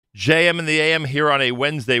JM and the AM here on a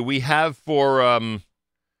Wednesday. We have for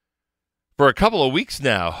a couple of weeks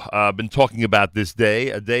now been talking about this day,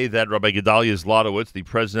 a day that Rabbi Gedalia Zlotowitz, the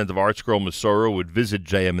president of ArtScroll Masorah, would visit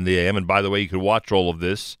JM and the AM. And by the way, you could watch all of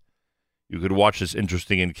this. You could watch this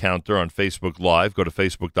interesting encounter on Facebook Live. Go to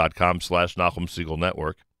facebook.com/Nachum Segal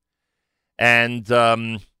Network. And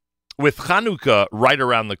with Chanukah right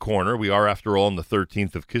around the corner, we are, after all, on the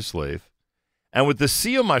 13th of Kislev. And with the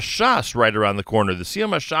Siyum HaShas right around the corner, the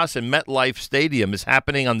Siyum HaShas in MetLife Stadium is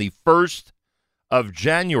happening on the 1st of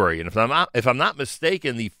January. And if I'm not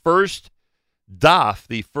mistaken, the first daf,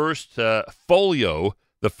 the first folio,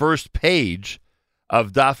 the first page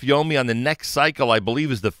of Daf Yomi on the next cycle, I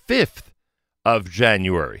believe, is the 5th of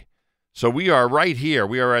January. So we are right here.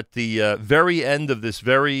 We are at the very end of this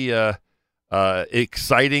very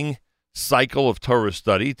exciting cycle of Torah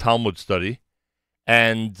study, Talmud study.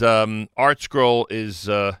 And ArtScroll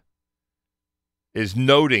is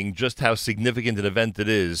noting just how significant an event it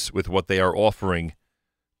is with what they are offering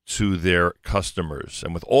to their customers.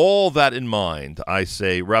 And with all that in mind, I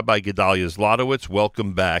say, Rabbi Gedalia Zlotowitz,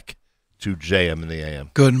 welcome back to JM and the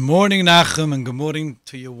AM. Good morning, Nachum, and good morning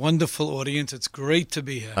to your wonderful audience. It's great to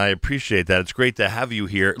be here. I appreciate that. It's great to have you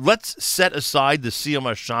here. Let's set aside the Siyum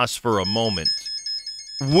HaShas for a moment.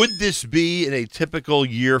 Would this be, in a typical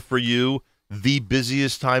year for you, the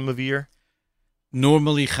busiest time of year?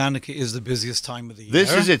 Normally, Chanukah is the busiest time of the year.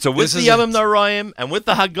 This is it. So with the Yamim Narayim and with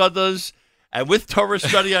the Haggadahs and with Torah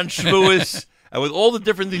study on Shavuos and with all the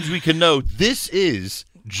different things we can know, this is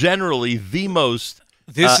generally the most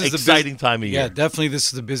exciting time of year. Yeah, definitely this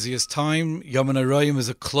is the busiest time. Yom Narayim is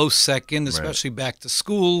a close second, especially back to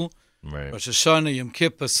school. Right. Rosh Hashanah, Yom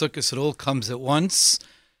Kippur, Sukkot, it all comes at once.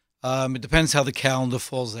 It depends how the calendar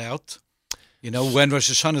falls out. You know, when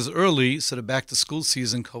Rosh Hashanah is early, so the back-to-school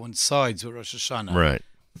season coincides with Rosh Hashanah. Right.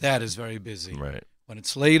 That is very busy. Right. When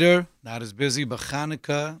it's later, not as busy. But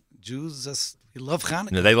Chanukah, Jews, we love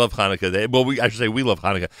Chanukah. No, they love Chanukah. I should say we love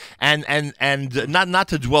Chanukah. And not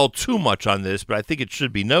to dwell too much on this, but I think it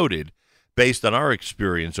should be noted, based on our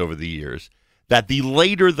experience over the years, that the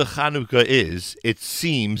later the Chanukah is, it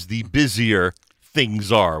seems the busier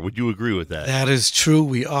things are. Would you agree with that? That is true.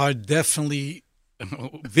 We are definitely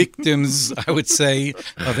victims, I would say,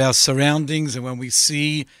 of our surroundings. And when we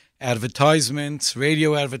see advertisements,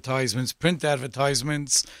 radio advertisements, print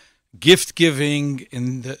advertisements, gift giving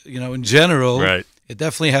in general, right, it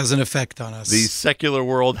definitely has an effect on us. The secular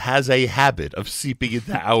world has a habit of seeping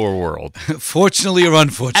into our world. Fortunately or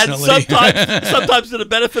unfortunately. And sometimes to the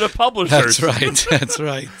benefit of publishers. That's right. That's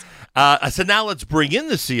right. So now let's bring in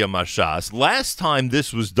the Siyum HaShas. Last time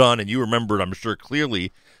this was done, and you remember it, I'm sure,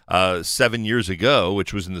 clearly, 7 years ago,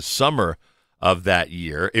 which was in the summer of that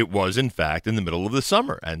year, it was, in fact, in the middle of the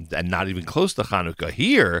summer and not even close to Chanukah.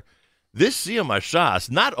 Here, this Siyum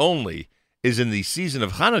HaShas not only is in the season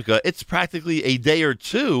of Chanukah, it's practically a day or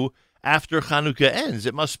two after Chanukah ends.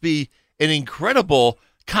 It must be an incredible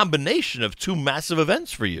combination of two massive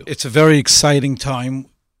events for you. It's a very exciting time.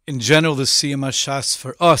 In general, the Siyum HaShas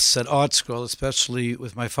for us at ArtScroll, especially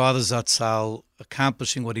with my father Zatzal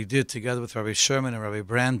accomplishing what he did together with Rabbi Sherman and Rabbi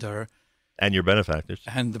Brander. And your benefactors.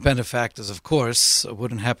 And the benefactors, of course,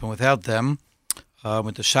 wouldn't happen without them.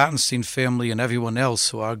 With the Schottenstein family and everyone else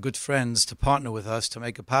who are good friends to partner with us to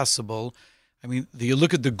make it possible. I mean, you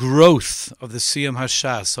look at the growth of the Siyum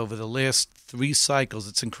HaShas over the last 3 cycles,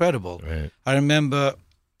 it's incredible. Right. I remember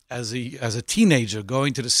as a teenager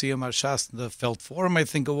going to the Siyum HaShas, the Felt Forum, I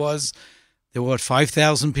think it was. There were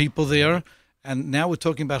 5,000 people there. And now we're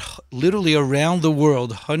talking about literally around the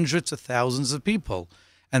world, hundreds of thousands of people.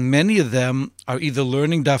 And many of them are either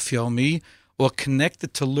learning Daf Yomi or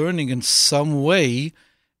connected to learning in some way.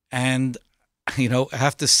 And, I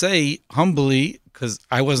have to say, humbly, because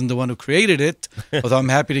I wasn't the one who created it, although I'm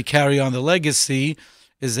happy to carry on the legacy,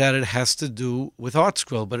 is that it has to do with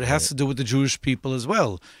ArtScroll, but it has to do with the Jewish people as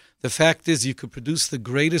well. The fact is you could produce the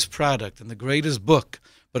greatest product and the greatest book,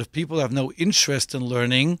 but if people have no interest in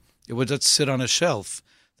learning, it would just sit on a shelf.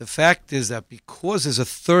 The fact is that because there's a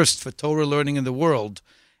thirst for Torah learning in the world,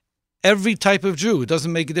 every type of Jew, it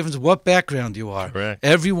doesn't make a difference what background you are. Correct.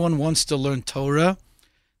 Everyone wants to learn Torah.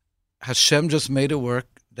 Hashem just made it work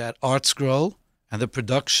that ArtScroll and the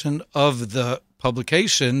production of the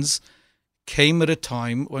publications came at a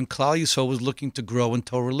time when Klal Yisrael was looking to grow in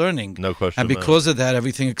Torah learning. No question. And because of that,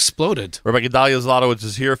 everything exploded. Rabbi Gedalia Zlotowitz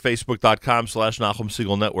is here, facebook.com/Nachum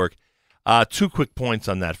Segal Network. 2 quick points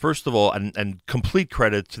on that. First of all, and complete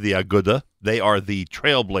credit to the Aguda. They are the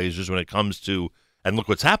trailblazers when it comes to, and look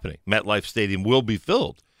what's happening. MetLife Stadium will be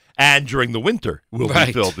filled. And during the winter will be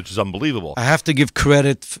Right. filled, which is unbelievable. I have to give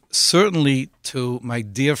credit certainly to my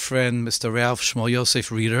dear friend, Mr. Ralph Shmuel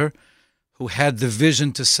Yosef Reeder, who had the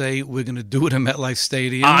vision to say we're going to do it at MetLife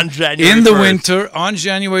Stadium On January in the 1st. winter on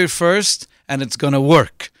January 1st, and it's going to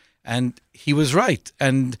work. And he was right.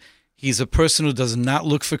 And he's a person who does not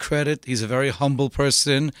look for credit. He's a very humble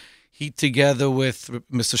person. He, together with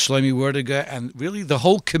Mr. Shlomi Werdiger and really the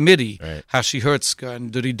whole committee, Right. Hashi Hertzka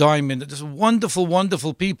and Dudi Diamond, just wonderful,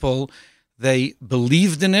 wonderful people. They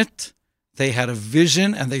believed in it. They had a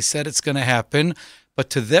vision, and they said it's going to happen. But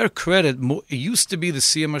to their credit, it used to be the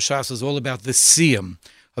Siyam HaShas was all about the Siyam,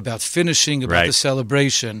 about finishing, about Right. the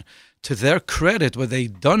celebration. To their credit, what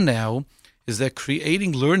they've done now is they're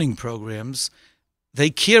creating learning programs. They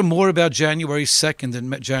care more about January 2nd than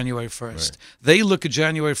January 1st. They look at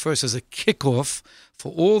January 1st as a kickoff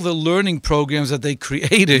for all the learning programs that they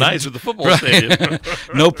created. Nice with the football stadium.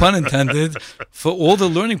 No pun intended. For all the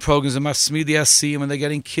learning programs in Masmidi Asim, and they're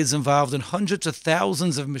getting kids involved, and hundreds of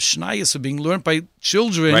thousands of Mishnayos are being learned by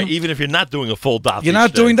children. Right, even if you're not doing a full daf. You're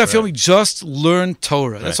not each doing day, that filming, just learn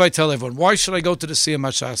Torah. That's Right. why I tell everyone, why should I go to the Siyam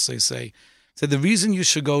HaShas, they say. So the reason you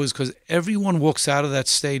should go is because everyone walks out of that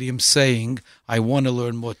stadium saying, I want to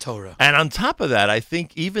learn more Torah. And on top of that, I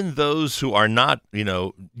think even those who are not,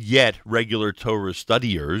 yet regular Torah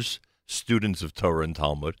studiers, students of Torah and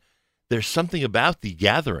Talmud, there's something about the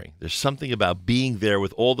gathering. There's something about being there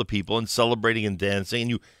with all the people and celebrating and dancing.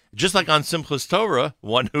 And you, just like on Simchas Torah,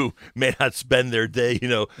 one who may not spend their day,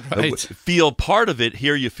 Right. feel part of it.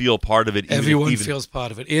 Here you feel part of it. Everyone feels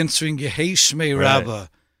part of it. Answering Yehei Shmei Right. Rabbah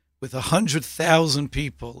with 100,000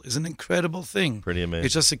 people is an incredible thing. Pretty amazing.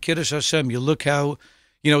 It's just a Kiddush Hashem. You look how,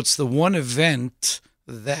 it's the one event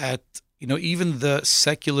that, even the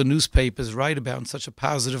secular newspapers write about in such a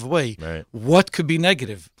positive way. Right. What could be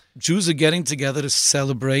negative? Jews are getting together to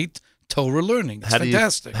celebrate Torah learning. It's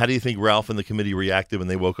fantastic. How do you think Ralph and the committee reacted when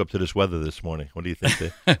they woke up to this weather this morning? What do you think?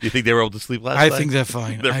 Do you think they were able to sleep last night? I think they're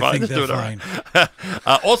fine. They're I fine. think they're doing all fine.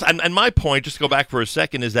 right. Also, and my point, just to go back for a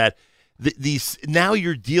second, is that these now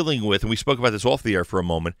you're dealing with, and we spoke about this off the air for a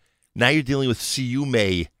moment. Now you're dealing with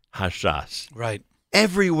Siyumei Hashas Right.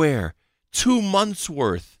 everywhere, 2 months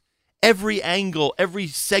worth, every angle, every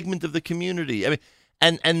segment of the community. I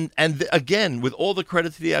mean, and again, with all the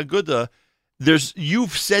credit to the Aguda,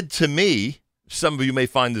 you've said to me, some of you may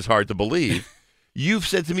find this hard to believe, you've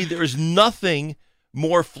said to me there is nothing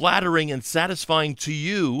more flattering and satisfying to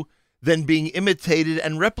you than being imitated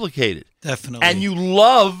and replicated. Definitely. And you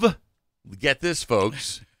love, get this,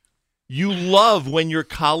 folks, you love when your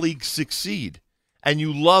colleagues succeed. And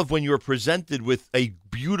you love when you're presented with a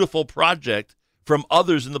beautiful project from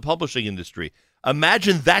others in the publishing industry.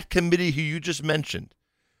 Imagine that committee who you just mentioned,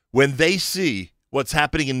 when they see what's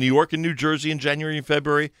happening in New York and New Jersey in January and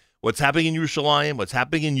February, what's happening in Yerushalayim, what's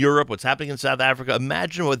happening in Europe, what's happening in South Africa.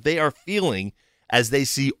 Imagine what they are feeling as they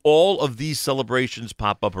see all of these celebrations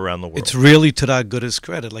pop up around the world. It's really to that Aguda's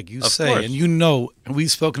credit, like you Of say. course. And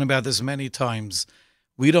we've spoken about this many times.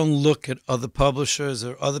 We don't look at other publishers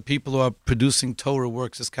or other people who are producing Torah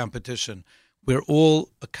works as competition. We're all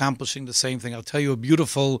accomplishing the same thing. I'll tell you a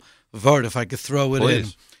beautiful vart, if I could throw it Please.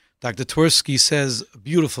 in. Dr. Twersky says a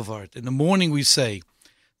beautiful vart. In the morning we say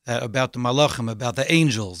about the malachim, about the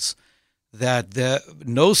angels, that the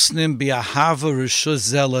nosnim bi'ahava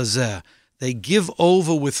rishus zeh lazeh. They give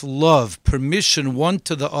over with love, permission one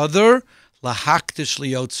to the other, lahaktish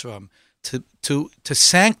liyotzram, to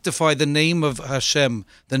sanctify the name of Hashem,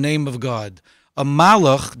 the name of God. A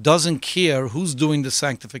malach doesn't care who's doing the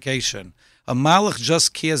sanctification. A malach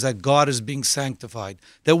just cares that God is being sanctified.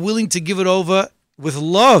 They're willing to give it over with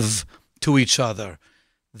love to each other.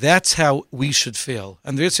 That's how we should feel.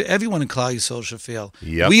 And everyone in Klal Yisrael should feel.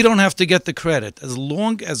 Yep. We don't have to get the credit. As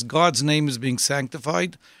long as God's name is being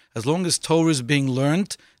sanctified, as long as Torah is being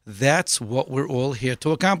learned, that's what we're all here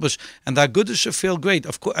to accomplish. And that good should feel great.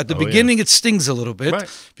 Of course, at the beginning, it stings a little bit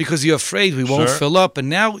because you're afraid we won't fill up. And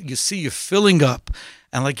now you see you're filling up.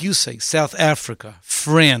 And like you say, South Africa,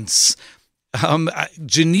 France,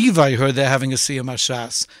 Geneva, I heard they're having a Siyam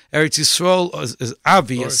HaShas. Eretz Yisrael is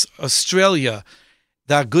obvious. Australia.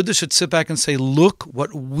 The Aguda should sit back and say, look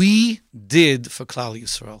what we did for Klal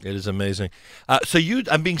Yisrael. It is amazing.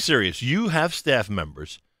 I'm being serious. You have staff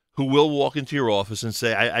members who will walk into your office and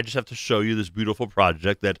say, I just have to show you this beautiful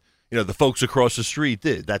project that, the folks across the street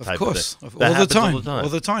did, that type of thing. Of course, That all the happens time. All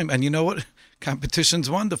the time. And you know what? Competition's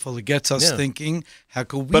wonderful. It gets us Yeah. thinking, how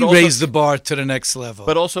could we But also- raise the bar to the next level?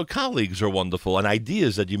 But also colleagues are wonderful, and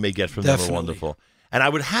ideas that you may get from them Definitely. are wonderful. And I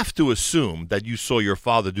would have to assume that you saw your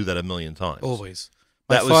father do that a million times. Always.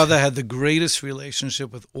 My That was- father had the greatest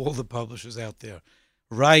relationship with all the publishers out there.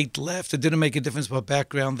 right, left. It didn't make a difference what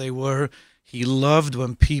background they were. He loved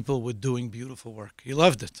when people were doing beautiful work. He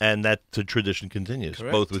loved it. And that tradition continues,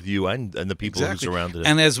 Correct. both with you and the people Exactly. who surrounded it.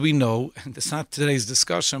 And as we know, and it's not today's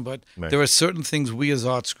discussion, but Right. there are certain things we as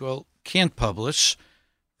Art Scroll can't publish,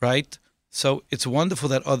 right? So it's wonderful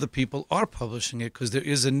that other people are publishing it because there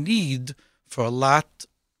is a need for a lot,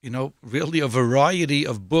 really a variety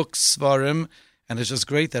of books, svarim, and it's just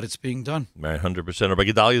great that it's being done. Right, 100%. Rabbi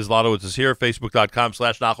Gedalia Zlotowitz is here,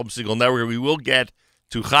 Facebook.com/Nachum Segal Network. We will get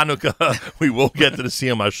to Hanukkah. We will get to the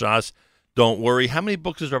Siyam HaShas. Don't worry. How many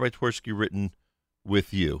books has Rabbi Twersky written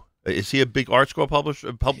with you? Is he a big Art Scroll published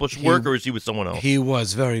work, or is he with someone else? He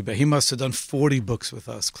was very big. He must have done 40 books with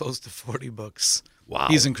us, close to 40 books. Wow.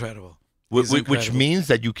 He's incredible. Which incredible. means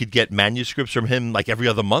that you could get manuscripts from him like every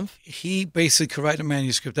other month? He basically could write a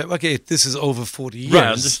manuscript. Okay, this is over 40 years. Right,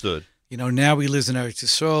 understood. Now he lives in Eretz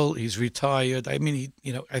Yisrael. He's retired. I mean,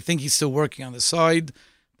 I think he's still working on the side,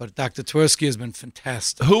 but Dr. Twersky has been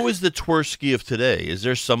fantastic. Who is the Twersky of today? Is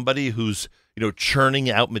there somebody who's churning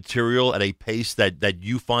out material at a pace that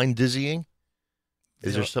you find dizzying?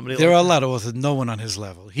 Is there somebody? There like are a that? lot of authors, no one on his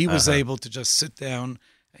level. He was able to just sit down.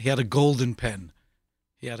 He had a golden pen.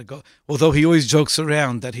 He had to go. Although he always jokes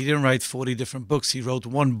around that he didn't write 40 different books. He wrote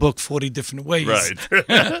one book 40 different ways. Right.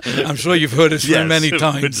 I'm sure you've heard it Yes, many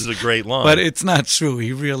times. which is a great line. But it's not true.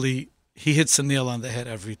 He hits the nail on the head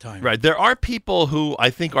every time. Right. There are people who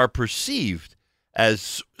I think are perceived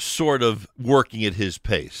as sort of working at his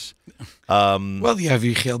pace. Well, you have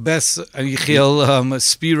Yechiel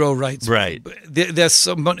Spiro writes. Right. There's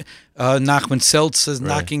someone, Nachman Seltz is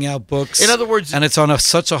knocking out books. In other words, and it's on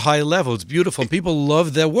such a high level. It's beautiful. People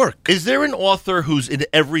love their work. is there an author who's in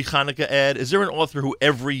every Hanukkah ad? Is there an author who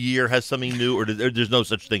every year has something new, or there's no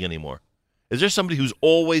such thing anymore? Is there somebody who's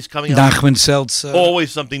always coming out? Nachman Seltz.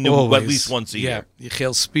 Always something new, always. at least once a year. Yeah,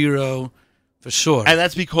 Yechiel Spiro, for sure. And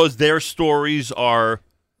that's because their stories are...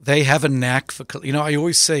 They have a knack for, I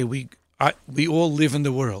always say we all live in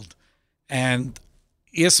the world. And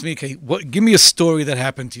ask me, okay, give me a story that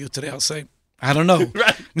happened to you today. I'll say, I don't know.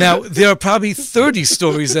 Right. Now, there are probably 30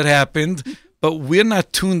 stories that happened, but we're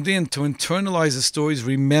not tuned in to internalize the stories,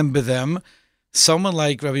 remember them. Someone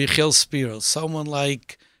like Rabbi Yechiel Spiro, someone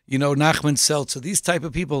like, Nachman Seltzer, these type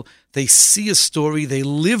of people, they see a story, they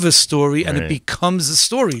live a story, and it becomes a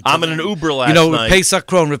story. I'm in an Uber last night. Rav Pesach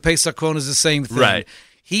Krohn is the same thing. Right.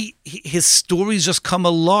 His stories just come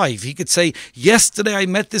alive. He could say, yesterday I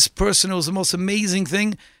met this person, it was the most amazing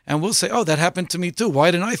thing, and we'll say, oh, that happened to me too.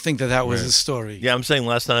 Why didn't I think that was a story? Yeah, I'm saying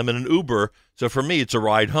last night I'm in an Uber, so for me it's a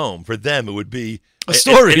ride home. For them it would be a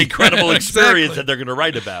story. an incredible experience Exactly. that they're going to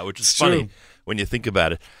write about, which is It's funny true. when you think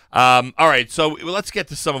about it. All right, so let's get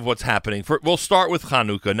to some of what's happening. We'll start with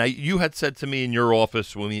Hanukkah. Now, you had said to me in your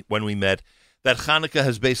office when we met that Hanukkah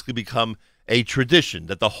has basically become a tradition,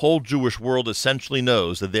 that the whole Jewish world essentially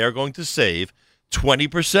knows that they are going to save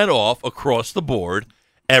 20% off across the board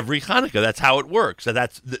every Hanukkah. That's how it works. So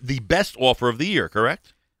that's the best offer of the year,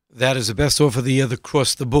 correct? That is the best offer of the year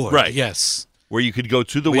across the board. Right. Yes. Where you could go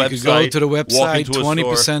to the You website, could go to the walk website, into a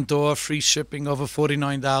 20% store. off, free shipping over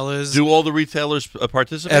 $49. Do all the retailers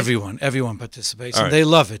participate? Everyone participates, All and right. they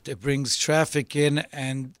love it. It brings traffic in,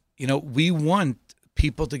 and we want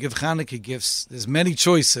people to give Hanukkah gifts. There's many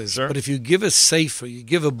choices, Sure. but if you give a sefer, you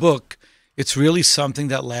give a book, it's really something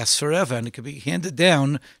that lasts forever, and it can be handed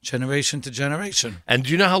down generation to generation. And do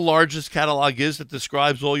you know how large this catalog is that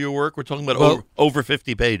describes all your work? We're talking about Well- over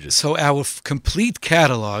 50 pages. So our complete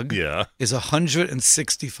catalog Yeah. is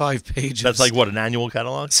 165 pages. That's like, what, an annual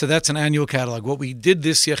catalog? So that's an annual catalog. What we did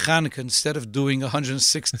this year, Hanukkah, instead of doing a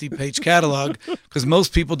 160-page catalog, because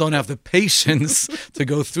most people don't have the patience to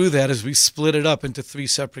go through that, is we split it up into 3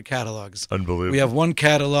 separate catalogs. Unbelievable. We have one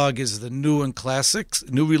catalog is the new and classics,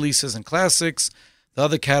 new releases and classics. The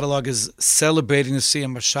other catalog is celebrating the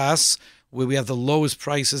Siyam HaShas, where we have the lowest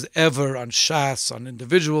prices ever on Shas, on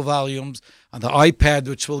individual volumes, on the iPad,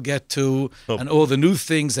 which we'll get to, and all the new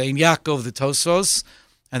things, the Ein Yaakov, the Tosfos.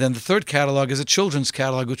 And then the third catalog is a children's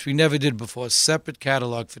catalog, which we never did before, a separate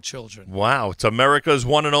catalog for children. Wow. It's America's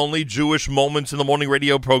one and only Jewish Moments in the Morning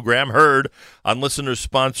radio program, heard on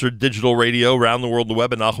listener-sponsored digital radio around the world, the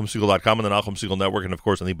web at NachumSegal.com and the Nachum Segal Network, and, of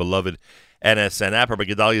course, on the beloved NSN app. Rabbi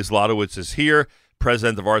Gedalia Zlotowitz is here,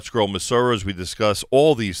 president of Art Scroll Masorah, as we discuss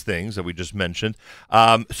all these things that we just mentioned.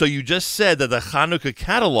 So you just said that the Hanukkah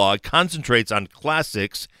catalog concentrates on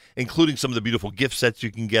classics, including some of the beautiful gift sets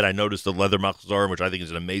you can get. I noticed the leather machzorim, which I think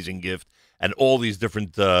is an amazing gift, and all these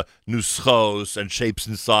different nuschos and shapes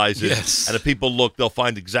and sizes. Yes. And if people look, they'll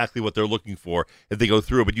find exactly what they're looking for if they go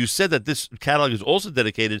through. But you said that this catalog is also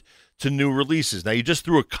dedicated to new releases. Now, you just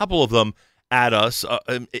threw a couple of them at us.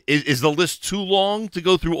 Is the list too long to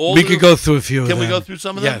go through all? We could go through a few of them. Can we go through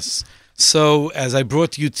some of them? Yes. So, as I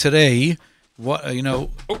brought you today,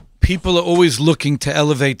 people are always looking to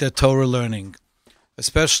elevate their Torah learning,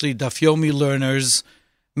 especially Daf Yomi learners.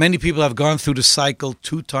 Many people have gone through the cycle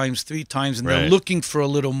 2 times, 3 times, and they're looking for a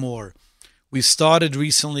little more. We started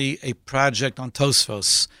recently a project on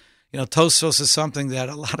Tosfos. Tosfos is something that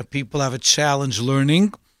a lot of people have a challenge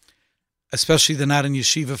learning, especially they're not in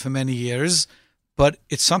yeshiva for many years, but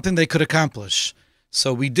it's something they could accomplish.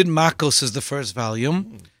 So we did Makos as the first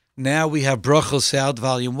volume. Now we have Brachos out,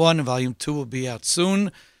 volume 1, and volume 2 will be out soon.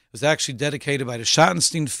 It was actually dedicated by the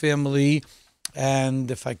Schottenstein family. And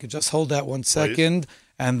if I could just hold that 1 second. Please.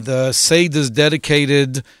 And the Seder is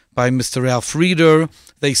dedicated by Mr. Ralph Reeder.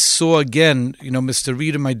 They saw again, Mr.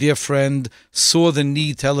 Reeder, my dear friend, saw the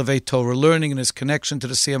need to elevate Torah learning and his connection to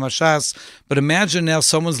the Siyam HaShas. But imagine now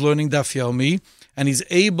someone's learning Daf Yomi, and he's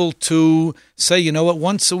able to say, you know what,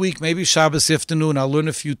 once a week, maybe Shabbos afternoon, I'll learn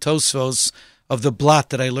a few Tosfos of the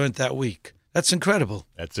blot that I learned that week. That's incredible.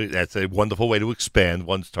 That's a wonderful way to expand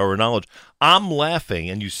one's Torah knowledge. I'm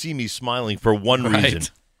laughing, and you see me smiling for one reason.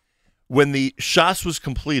 When the Shas was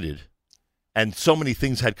completed, and so many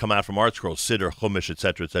things had come out from Art Scroll, Siddur, Chumash,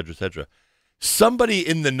 etc., etc., etc., somebody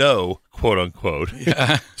in the know, quote unquote,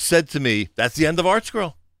 said to me, "That's the end of Art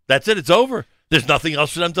Scroll. That's it. It's over. There's nothing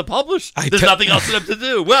else for them to publish. There's nothing else for them to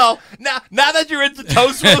do." Well, now that you're into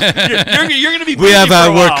Tosfos, you're going to be busy. We have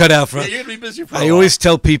our work cut out for us. You're going to be busy for a while. I always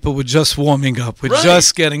tell people we're just warming up. We're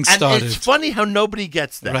just getting started. And it's funny how nobody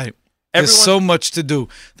gets that. Right. There's so much to do.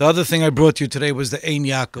 The other thing I brought you today was the Ein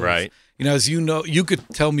Yaakov. Right. As you know, you could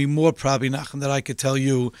tell me more probably, Nachum, than I could tell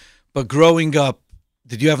you. But growing up,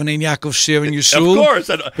 did you have an Ein Yaakov share in your shul? Of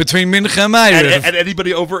course. Between Mincha and Ma'ariv. And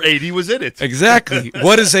anybody over 80 was in it. Exactly.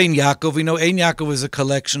 What is Ein Yaakov? We know Ein Yaakov is a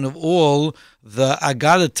collection of all the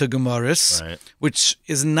Agadah Gemaris, which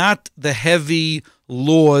is not the heavy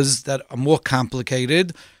laws that are more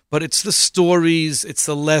complicated, but it's the stories, it's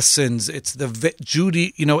the lessons, it's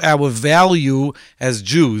the our value as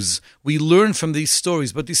Jews. We learn from these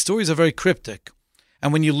stories, but these stories are very cryptic.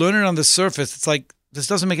 And when you learn it on the surface, it's like, this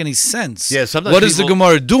doesn't make any sense. Yeah, sometimes what is the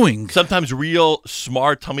Gemara doing? Sometimes real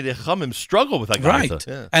smart Talmidei Chachamim struggle with that. Right.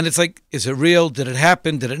 Yeah. And it's like, is it real? Did it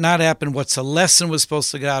happen? Did it not happen? What's the lesson we're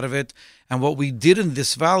supposed to get out of it? And what we did in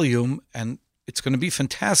this volume, and it's going to be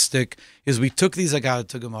fantastic, is we took these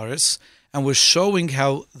Agadah Gemaris, and we're showing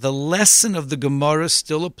how the lesson of the Gemara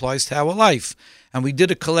still applies to our life. And we did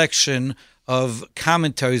a collection of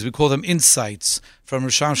commentaries, we call them insights, from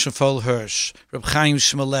Rishon Shmuel Hirsch, Reb Chaim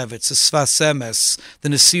Shmulevitz, the Sfas Emes, the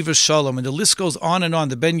Nesiva Shalom, and the list goes on,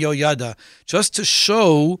 the Ben Yoyada, just to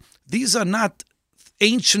show these are not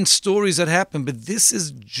ancient stories that happen, but this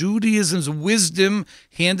is Judaism's wisdom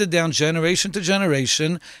handed down generation to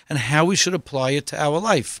generation and how we should apply it to our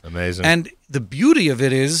life. Amazing. And the beauty of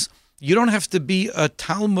it is, you don't have to be a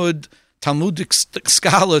Talmudic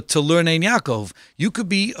scholar to learn Ein Yaakov. You could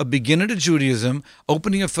be a beginner to Judaism,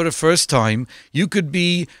 opening it for the first time. You could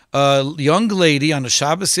be a young lady on a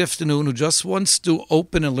Shabbos afternoon who just wants to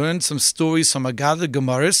open and learn some stories from Agadah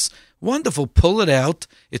Gemaris. Wonderful. Pull it out.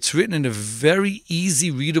 It's written in a very easy,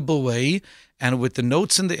 readable way. And with the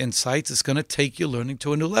notes and the insights, it's going to take your learning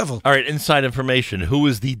to a new level. All right, inside information. Who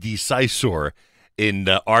is the decisor in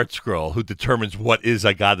Art Scroll who determines what is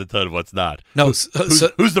Agadah Torah and what's not? No,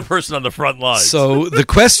 who's the person on the front lines? So the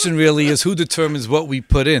question really is who determines what we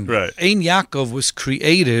put in. Right. Ein Yaakov was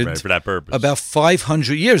created for that purpose about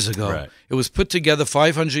 500 years ago. Right. It was put together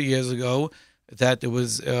 500 years ago. That it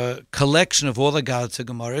was a collection of all the Agadah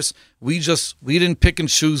Gemaris. We didn't pick and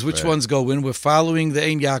choose which ones go in. We're following the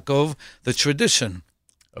Ein Yaakov, the tradition.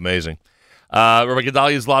 Amazing. Rabbi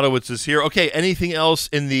Gedalia Zlotowitz is here. Okay, anything else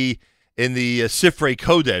in the Sifrei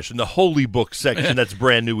Kodesh, in the Holy Book section that's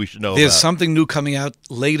brand new we should know There's about? something new coming out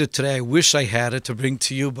later today. I wish I had it to bring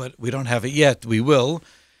to you, but we don't have it yet. We will.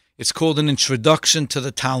 It's called An Introduction to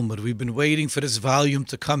the Talmud. We've been waiting for this volume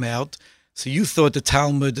to come out. So you thought the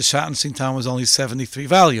Talmud, the Schottenstein Talmud, was only 73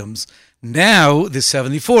 volumes. Now there's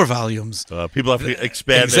 74 volumes. People have to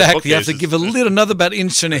expand. Exactly. You have to give another about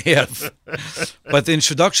inch and a half. But the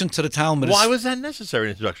introduction to the Talmud Why was that necessary,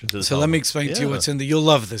 an introduction to the Talmud? So let me explain to you what's in there. You'll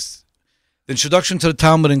love this. The introduction to the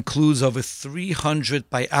Talmud includes over 300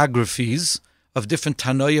 biographies of different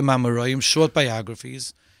Tanoim Amoraim, short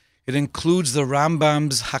biographies. It includes the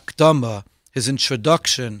Rambam's Hakdama, his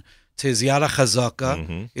introduction to his Yara Chazaka.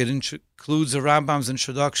 Mm-hmm. It includes the Rambam's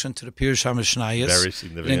introduction to the Pirush HaMishnayos. Very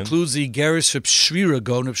significant. It includes the Geras of Shri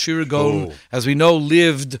Gaon. Reb Shri Gaon, as we know,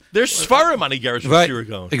 lived... There's Sfarim on Igeris Right, Shri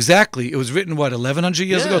Gaon. exactly. It was written, 1,100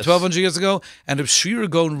 years ago, Yes. 1,200 years ago? And Reb Shri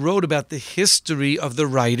Gaon wrote about the history of the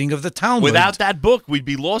writing of the Talmud. Without that book, we'd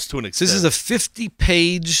be lost to an So extent. this is a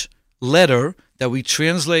 50-page letter that we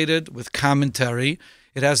translated with commentary.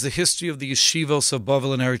 It has the history of the yeshivos of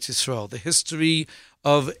Bavel and Eretz Yisrael, the history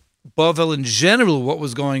of Bavel in general, what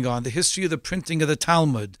was going on, the history of the printing of the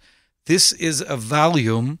Talmud. This is a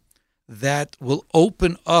volume that will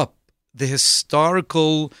open up the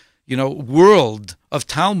historical, world of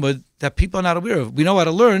Talmud that people are not aware of. We know how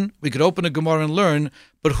to learn. We could open a Gemara and learn,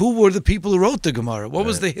 but who were the people who wrote the Gemara? What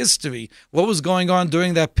was the history? What was going on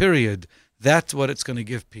during that period? That's what it's going to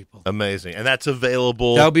give people. Amazing. And that's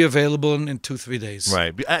available. That'll be available in 2-3 days.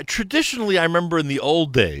 Right. Traditionally, I remember in the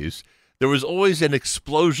old days, there was always an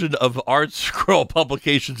explosion of Art Scroll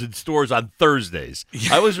publications in stores on Thursdays.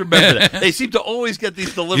 I always remember that. They seem to always get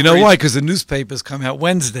these deliveries. You know why? Because the newspapers come out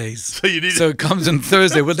Wednesdays. So it comes in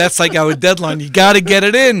Thursday. Well, that's like our deadline. You got to get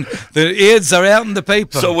it in. The ads are out in the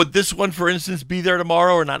paper. So would this one, for instance, be there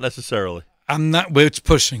tomorrow or not necessarily? We're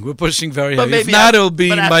pushing. We're pushing very heavy. Maybe If not, it'll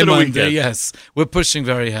be after by the Monday. weekend. Yes. We're pushing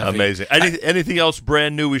very heavy. Amazing. Anything else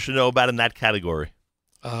brand new we should know about in that category?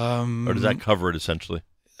 Or does that cover it essentially?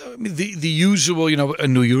 I mean, the usual, a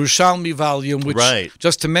new Yerushalmi volume, which, Right.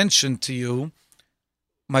 just to mention to you,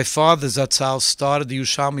 my father, Zatzal, started the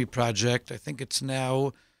Yerushalmi project. I think it's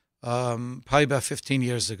now probably about 15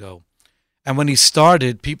 years ago. And when he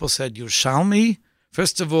started, people said, Yerushalmi?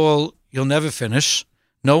 First of all, you'll never finish.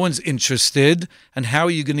 No one's interested. And how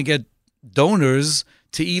are you going to get donors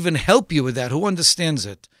to even help you with that? Who understands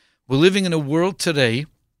it? We're living in a world today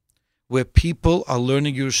where people are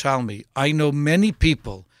learning Yerushalmi. I know many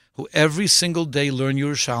people who every single day learn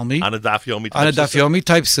Yerushalmi On a Daf Yomi type on a Daf system? Yomi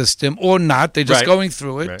type system, or not. They're just Right. going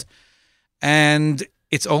through it. Right. And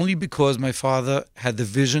it's only because my father had the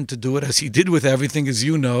vision to do it, as he did with everything, as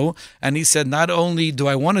you know. And he said, not only do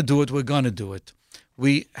I want to do it, we're going to do it.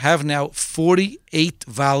 We have now 48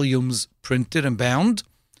 volumes printed and bound.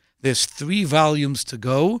 There's 3 volumes to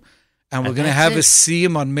go. And we're going to have a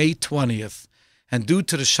siyum on May 20th. And due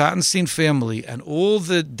to the Schottenstein family and all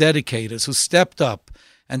the dedicators who stepped up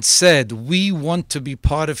and said, we want to be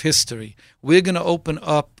part of history, we're going to open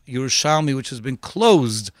up Yerushalmi, which has been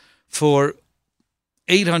closed for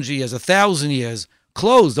 800 years, 1,000 years,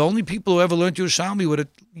 closed. The only people who ever learned Yerushalmi were the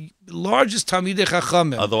largest Talmidei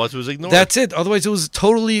Chachamim. Otherwise it was ignored. That's it. Otherwise it was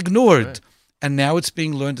totally ignored. Right. And now it's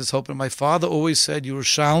being learned as hope. And my father always said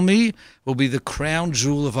Yerushalmi will be the crown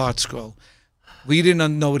jewel of Art Scroll. We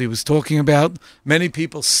didn't know what he was talking about. Many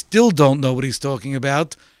people still don't know what he's talking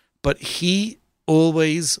about. But he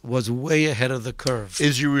always was way ahead of the curve.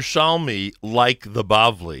 Is Yerushalmi, like the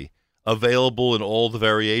Bavli, available in all the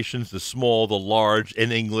variations, the small, the large,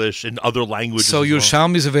 in English, in other languages? So as well?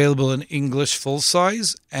 Yerushalmi is available in English full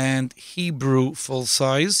size and Hebrew full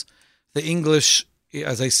size. The English,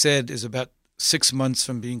 as I said, is about 6 months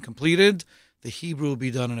from being completed. The Hebrew will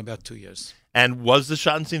be done in about 2 years. And was the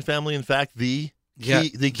Schottenstein family, in fact, the key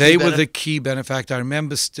they were the key benefactor. I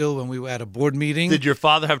remember still when we were at a board meeting. Did your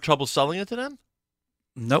father have trouble selling it to them?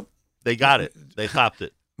 Nope. They got it. They hopped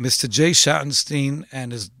it. Mr. Jay Schottenstein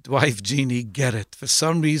and his wife Jeannie get it. For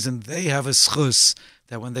some reason, they have a schus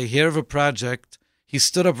that when they hear of a project, he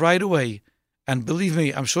stood up right away. And believe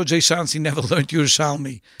me, I'm sure Jay Schottenstein never learned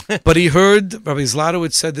Yerushalmi. But he heard Rabbi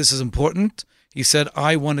Zlotowitz said this is important. He said,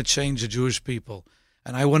 I want to change the Jewish people.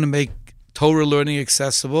 And I want to make Torah learning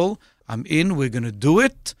accessible. I'm in. We're going to do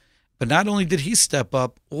it. But not only did he step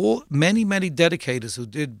up, many dedicators who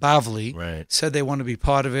did Bavli said they want to be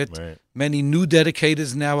part of it. Right. Many new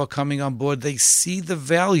dedicators now are coming on board. They see the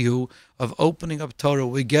value of opening up Torah.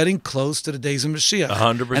 We're getting close to the days of Mashiach.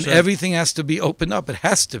 100%. And everything has to be opened up. It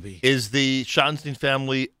has to be. Is the Schottenstein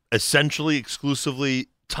family essentially exclusively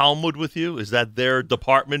Talmud with you? Is that their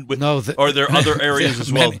department? Or are there other areas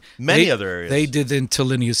as well? Many other areas. They did the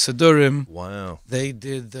Interlinear Sidurim. Wow. They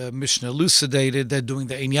did the Mishnah Elucidated. They're doing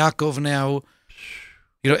the Ein Yaakov now.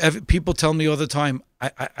 People tell me all the time,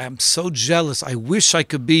 I'm so jealous. I wish I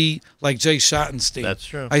could be like Jay Schottenstein. That's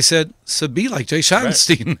true. I said, so be like Jay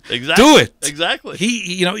Schottenstein. Right. Exactly. Do it. Exactly.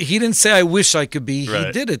 He didn't say, I wish I could be. Right.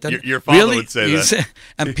 He did it. And your father would say that.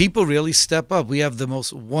 And people really step up. We have the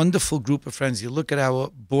most wonderful group of friends. You look at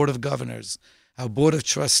our board of governors, our board of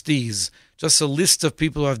trustees, just a list of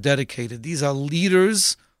people who have dedicated. These are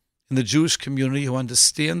leaders in the Jewish community who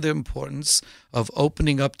understand the importance of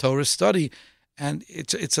opening up Torah study. And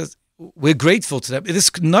we're grateful to them.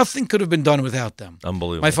 Nothing could have been done without them.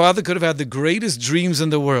 Unbelievable. My father could have had the greatest dreams in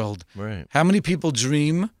the world. Right. How many people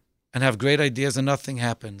dream and have great ideas and nothing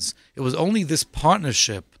happens? It was only this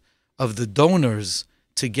partnership of the donors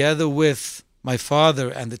together with my father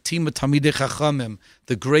and the team of Talmidei Chachamim,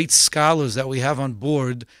 the great scholars that we have on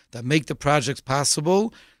board that make the projects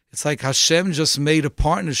possible. It's like Hashem just made a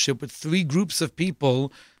partnership with three groups of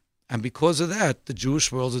people, and because of that, the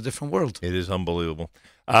Jewish world is a different world. It is unbelievable.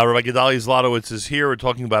 Rabbi Gedalia Zlotowitz is here. We're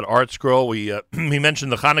talking about Art Scroll. We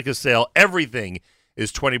mentioned the Hanukkah sale. Everything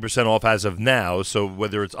is 20% off as of now, so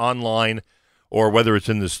whether it's online or whether it's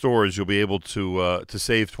in the stores, you'll be able to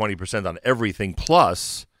save 20% on everything.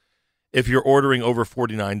 Plus, if you're ordering over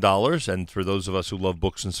 $49, and for those of us who love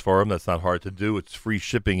books and Sfarim, that's not hard to do. It's free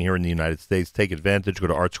shipping here in the United States. Take advantage. Go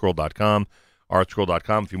to artscroll.com.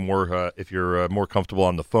 Artscroll.com. If you're more comfortable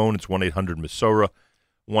on the phone, it's 1-800-MASORA.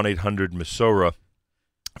 1-800-MASORA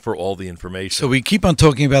for all the information. So we keep on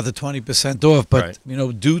talking about the 20% off, but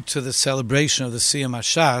right. Due to the celebration of the Siyam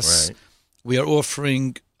HaShas, Right. we are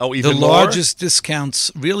offering even the more? largest discounts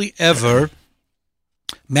really ever,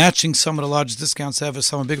 matching some of the largest discounts ever,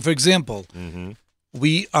 some are bigger. For example,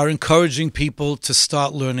 we are encouraging people to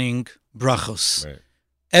start learning brachos. Right.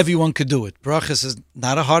 Everyone could do it. Brachos is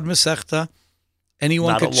not a hard masechta.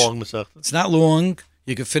 Anyone Not could. a long masechta. It's not long.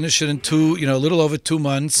 You can finish it in a little over 2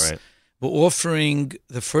 months. Right. We're offering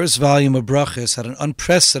the first volume of brachos at an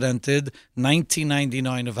unprecedented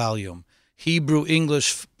 $19.99 a volume. Hebrew,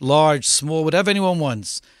 English, large, small, whatever anyone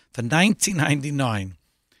wants. For $19.99,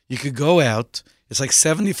 you could go out. It's like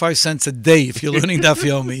 75 cents a day if you're learning Daf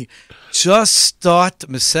Yomi. Just start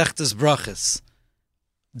Masechtas Brachos.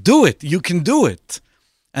 Do it. You can do it.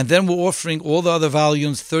 And then we're offering all the other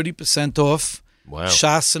volumes 30% off. Wow.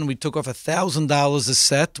 Shasen, we took off $1,000 a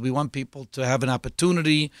set. We want people to have an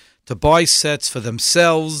opportunity to buy sets for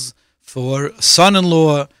themselves, for a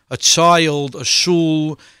son-in-law, a child, a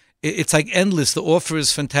shul. It's like endless. The offer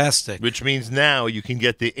is fantastic. Which means now you can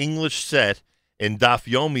get the English set in Daf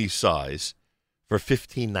Yomi size for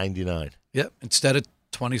 $15.99. Yep, instead of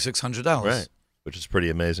 $2,600. Right, which is pretty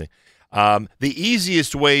amazing. The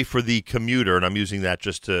easiest way for the commuter, and I'm using that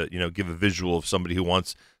just to give a visual of somebody who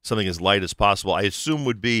wants something as light as possible, I assume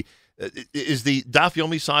would be, is the Daf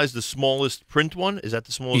Yomi size the smallest print one? Is that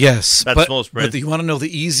the smallest? Yes. That's the smallest print. But you want to know the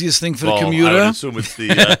easiest thing for the I commuter? would assume it's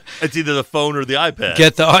it's either the phone or the iPad.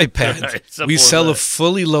 Get the iPad. Right, we sell that. a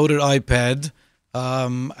fully loaded iPad.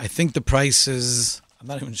 I think the price is, I'm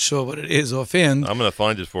not even sure what it is offhand. I'm going to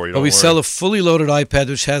find it for you. But we don't sell worry. a fully loaded iPad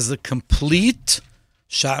which has the complete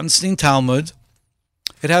Schottenstein Talmud.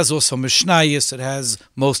 It has also Mishnayos. It has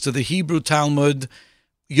most of the Hebrew Talmud.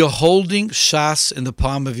 You're holding Shas in the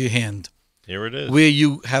palm of your hand. Here it is. Where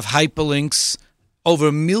you have hyperlinks. Over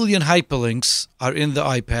 1 million hyperlinks are in the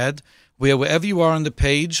iPad, where wherever you are on the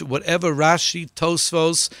page, whatever Rashi,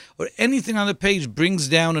 Tosfos, or anything on the page brings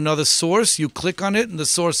down another source, you click on it and the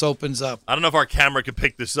source opens up. I don't know if our camera could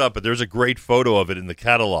pick this up, but there's a great photo of it in the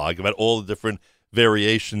catalog about all the different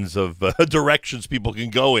variations of directions people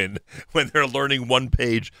can go in when they're learning one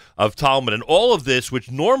page of Talmud. And all of this, which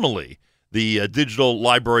normally the digital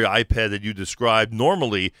library iPad that you described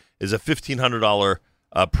normally is a $1,500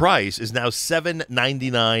 price, is now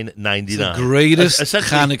 $799.99. The greatest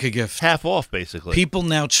Essentially Hanukkah gift. half off, basically. People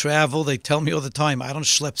now travel. They tell me all the time, I don't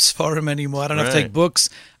schlep Sfarim anymore. I don't have to Right. take books.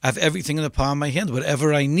 I have everything in the palm of my hand,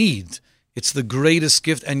 whatever I need. It's the greatest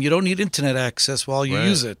gift, and you don't need internet access while you Right.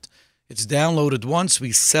 use it. It's downloaded once.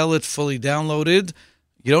 We sell it fully downloaded.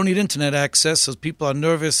 You don't need internet access, so people are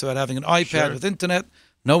nervous about having an iPad Sure. with internet.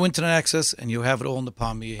 No internet access, and you have it all in the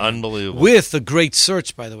palm of your hand. Unbelievable. With a great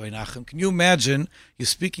search, by the way, Nachum. Can you imagine, you're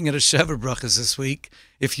speaking at a Shever Brachas this week,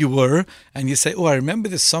 if you were, and you say, I remember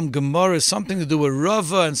there's some Gemara, something to do with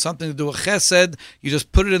Rava and something to do with Chesed. You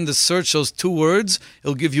just put it in the search, those 2 words.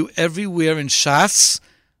 It'll give you everywhere in Shas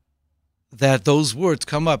that those words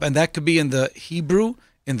come up. And that could be in the Hebrew,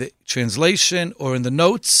 in the translation, or in the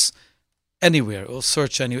notes, anywhere. It'll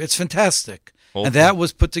search anywhere. It's fantastic. Okay. And that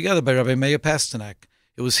was put together by Rabbi Meir Pasternak.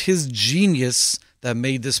 It was his genius that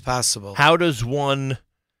made this possible. How does one,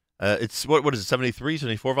 it's, what is it, 73,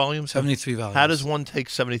 74 volumes? 73 volumes. How does one take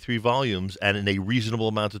 73 volumes and in a reasonable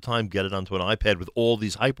amount of time get it onto an iPad with all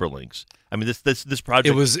these hyperlinks? I mean, this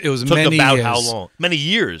project It was took many about years. how long? Many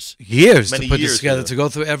years. Years Many to put years, this together, yeah. to go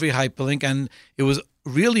through every hyperlink. And it was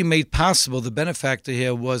really made possible. The benefactor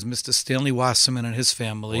here was Mr. Stanley Wasserman and his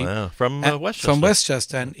family. Wow. From Westchester. From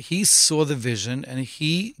Westchester. And he saw the vision, and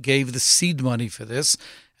he gave the seed money for this.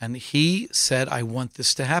 And he said, I want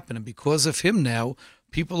this to happen. And because of him now,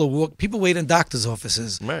 people wait in doctor's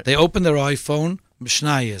offices. Right. They open their iPhone,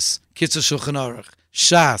 Mishnayos, Kitzur Shulchan Aruch,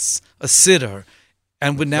 Shas, a Siddur,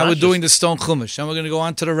 and we're just- doing the Stone Chumash, and we're going to go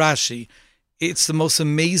on to the Rashi. It's the most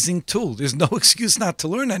amazing tool. There's no excuse not to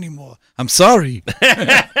learn anymore. I'm sorry.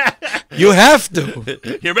 You have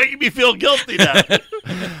to. You're making me feel guilty now.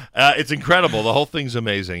 It's incredible. The whole thing's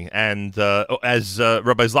amazing. And as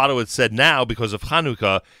Rabbi Zlotowitz said, now, because of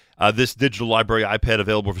Hanukkah, this digital library iPad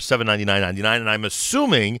available for $799.99. And I'm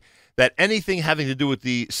assuming that anything having to do with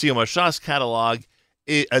the Siyum HaShas catalog,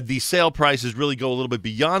 the sale prices really go a little bit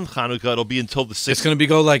beyond Hanukkah. It'll be until the 6th. It's going to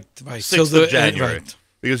go like right, 6th of January. Right.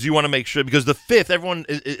 Because you want to make sure, because the 5th, everyone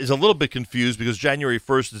is a little bit confused because January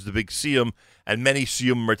 1st is the big Siyum, and many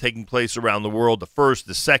Siyum are taking place around the world, the 1st,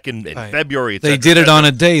 the 2nd, in February. They did it on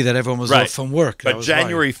a day that everyone was right. off from work. But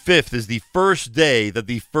January 5th is the first day that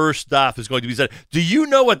the first daf is going to be said. Do you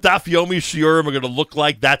know what daf Yomi Shiurim are going to look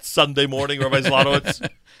like that Sunday morning, Rabbi Zlotowitz?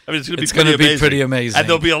 I mean, it's going to be pretty amazing. And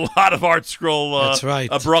there'll be a lot of Art Scroll that's right.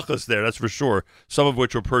 brachas there, that's for sure. Some of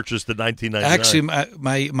which were purchased in 1999. Actually,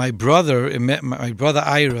 my brother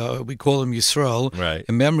Ira, we call him Yisrael, right.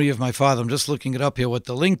 in memory of my father. I'm just looking it up here, what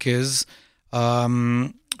the link is.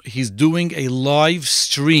 He's doing a live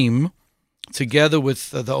stream together with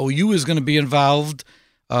the OU is going to be involved.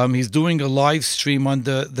 He's doing a live stream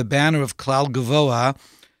under the banner of Klal Gavoa.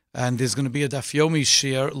 And there's going to be a Daf Yomi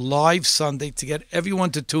Shir live Sunday to get everyone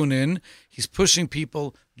to tune in. He's pushing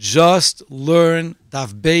people, just learn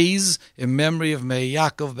Daf Beis in memory of Meir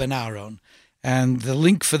Yaakov ben Aaron. And the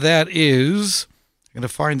link for that is, I'm going to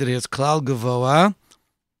find it here, it's Klal Gavoa.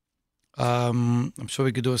 I'm sure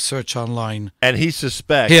we could do a search online. And he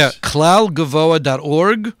suspects... Here,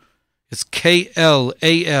 klalgavoa.org. It's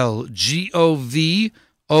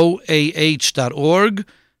KLALGOVOAH.org.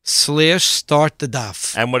 /start the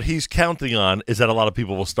daf. And what he's counting on is that a lot of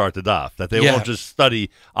people will start the daf, that they won't just study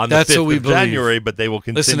on the That's 5th of January, but they will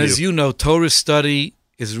continue. Listen, as you know, Torah study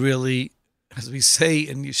is really, as we say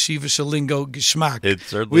in Yeshiva Shalingo, geschmack. It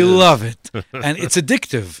certainly we is. love it. And it's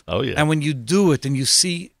addictive. Oh, yeah. And when you do it and you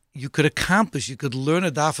see, you could accomplish, you could learn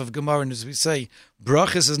a daf of Gemara, and as we say,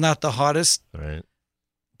 brachas is not the hardest, right.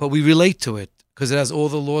 but we relate to it because it has all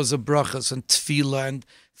the laws of brachas and tefillah and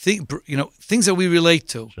things that we relate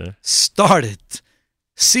to. Sure. Start it.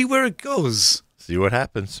 See where it goes. See what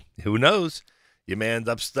happens. Who knows? You may end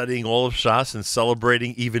up studying all of Shas and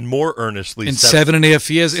celebrating even more earnestly. In 7.5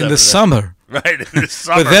 years, in the summer. Right, in the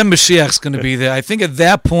summer. But then Mashiach's going to be there. I think at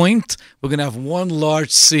that point, we're going to have one large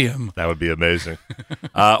Siyum. That would be amazing.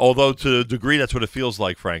 Although to a degree, that's what it feels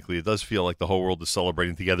like, frankly. It does feel like the whole world is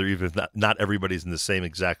celebrating together, even if not everybody's in the same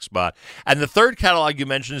exact spot. And the third catalog you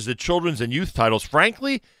mentioned is the children's and youth titles.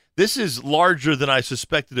 Frankly, this is larger than I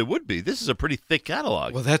suspected it would be. This is a pretty thick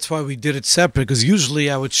catalog. Well, that's why we did it separate, because usually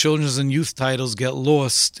our children's and youth titles get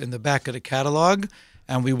lost in the back of the catalog,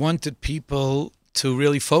 and we wanted people to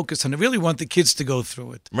really focus on it. Really want the kids to go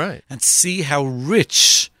through it. Right. And see how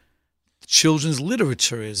rich children's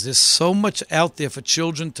literature is. There's so much out there for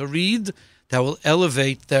children to read that will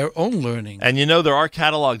elevate their own learning. And there are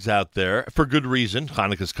catalogs out there for good reason.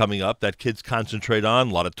 Hanukkah's coming up that kids concentrate on,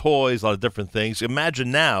 a lot of toys, a lot of different things.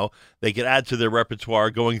 Imagine now they could add to their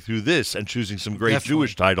repertoire going through this and choosing some great Definitely.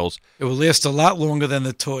 Jewish titles. It will last a lot longer than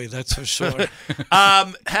the toy, that's for sure.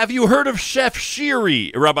 Have you heard of Chef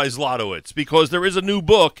Shiri, Rabbi Zlotowitz? Because there is a new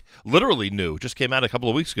book, literally new, just came out a couple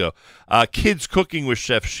of weeks ago, Kids Cooking with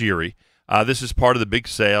Chef Shiri. This is part of the big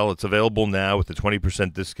sale. It's available now with the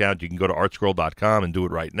 20% discount. You can go to artscroll.com and do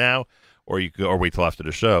it right now, or you can, or wait till after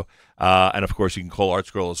the show. And of course, you can call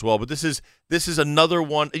Artscroll as well. But this is another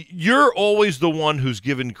one. You're always the one who's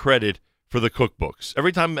given credit for the cookbooks.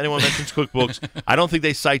 Every time anyone mentions cookbooks, I don't think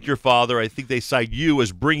they cite your father. I think they cite you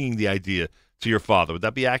as bringing the idea to your father. Would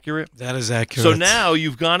that be accurate? That is accurate. So now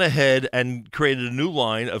you've gone ahead and created a new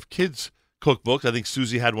line of kids cookbooks. I think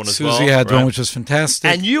Susie had one as well. Susie had one, which was fantastic.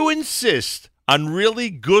 And you insist on really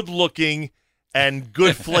good-looking and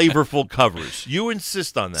good flavorful covers. You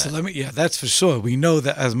insist on that. So that's for sure. We know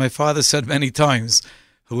that, as my father said many times,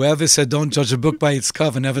 whoever said don't judge a book by its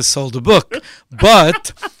cover never sold a book.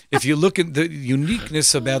 But if you look at the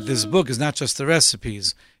uniqueness about this book is not just the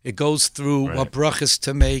recipes. It goes through what brachas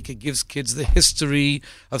to make. It gives kids the history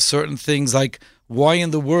of certain things, like why in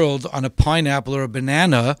the world on a pineapple or a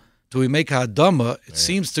banana do we make ha'adama? It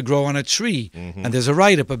seems to grow on a tree. Mm-hmm. And there's a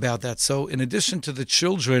write-up about that. So in addition to the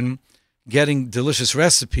children getting delicious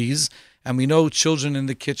recipes, And we know children in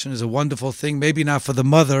the kitchen is a wonderful thing. Maybe not for the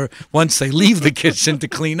mother once they leave the kitchen to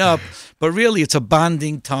clean up, but really it's a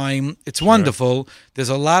bonding time. It's wonderful. There's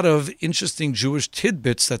a lot of interesting Jewish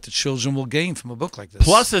tidbits that the children will gain from a book like this.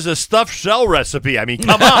 Plus, there's a stuffed shell recipe. I mean,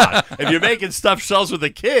 come on. If you're making stuffed shells with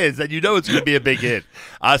the kids, then you know it's going to be a big hit.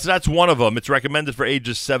 So that's one of them. It's recommended for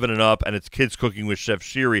ages 7 and up, and it's Kids Cooking with Chef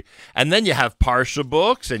Shiri. And then you have Parsha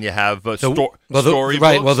books, and you have story books.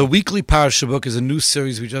 Right. Well, the weekly Parsha book is a new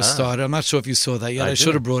series we just started. I'm not sure if you saw that yet. I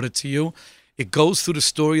should have brought it to you. It goes through the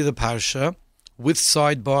story of the Parsha with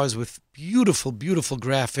sidebars, with beautiful, beautiful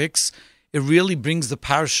graphics. It really brings the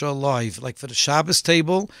Parsha alive. Like for the Shabbos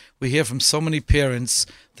table, we hear from so many parents,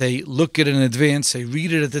 they look at it in advance, they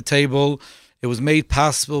read it at the table. It was made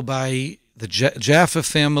possible by the Jaffa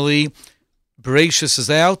family. Bereshis is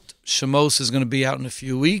out. Shemos is going to be out in a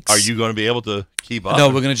few weeks. Are you going to be able to keep up? No,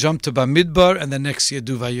 we're going to jump to Bamidbar, and then next year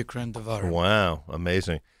do Vayikra Devarim. Wow,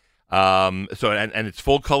 amazing. So it's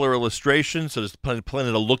full color illustration, so there's plenty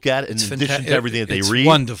to look at in addition to everything that they read. It's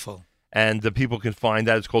wonderful. And the people can find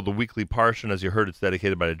that. It's called the Weekly Parsha, and as you heard, it's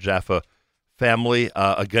dedicated by the Jaffa family.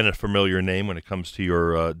 Again, a familiar name when it comes to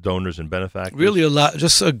your donors and benefactors. Really a lot.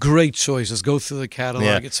 Just a great choice. Just go through the catalog.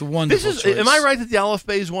 Yeah. It's a wonderful choice. Am I right that the Aleph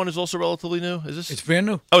Beis one is also relatively new? Is this? It's brand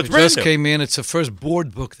new. Oh, it's brand new. It just came in. It's the first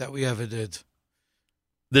board book that we ever did.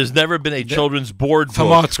 There's never been a children's board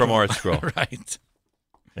book from ArtScroll. Right.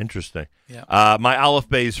 Interesting. Yeah. My Aleph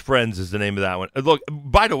Beis Friends is the name of that one. Look,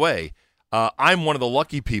 by the way, I'm one of the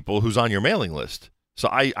lucky people who's on your mailing list. So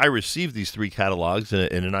I received these 3 catalogs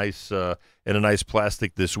in a nice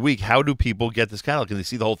plastic this week. How do people get this catalog? Can they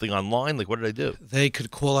see the whole thing online? Like, what do they do? They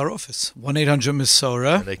could call our office,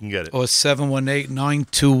 1-800-MISORA. They can get it. Or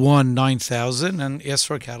 718-921-9000, and ask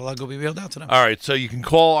for a catalog. Will be mailed out to them. All right, so you can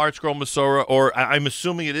call ArtScroll Masora, or I'm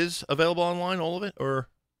assuming it is available online, all of it, or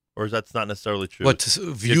is that's not necessarily true? But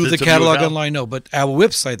to view the catalog online, no. But our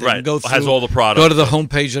website, they can go through. Has all the products. Go to the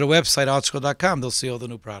homepage of the website, artscroll.com. They'll see all the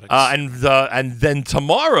new products. And then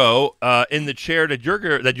tomorrow, in the chair that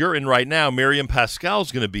you're in right now, Miriam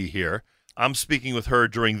Pascal's going to be here. I'm speaking with her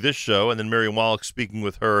during this show, and then Miriam Wallach speaking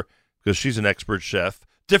with her because she's an expert chef.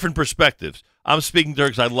 Different perspectives. I'm speaking to her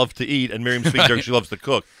because I love to eat, and Miriam's speaking to her because she loves to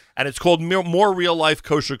cook. And it's called More Real-Life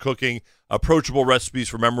Kosher Cooking, Approachable Recipes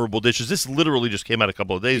for Memorable Dishes. This literally just came out a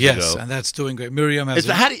couple of days ago. Yes, and that's doing great. Miriam has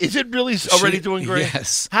is it really already doing great?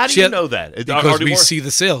 Yes. How do you know that? Because we see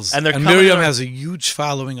the sales. And Miriam has a huge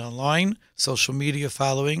following online, social media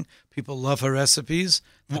following. People love her recipes.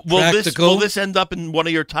 Will this end up in one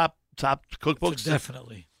of your top cookbooks?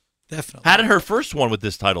 Definitely. How did her first one with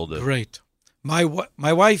this title do? Great. My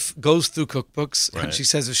wife goes through cookbooks, right, and she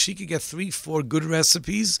says if she could get 3-4 good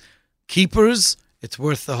recipes, keepers, it's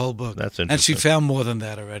worth the whole book. That's interesting. And she found more than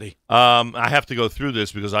that already. I have to go through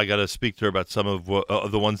this because I got to speak to her about some of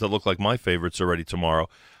the ones that look like my favorites already tomorrow.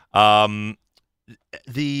 Who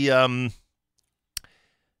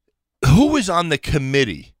is on the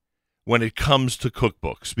committee when it comes to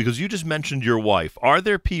cookbooks? Because you just mentioned your wife. Are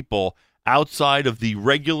there people outside of the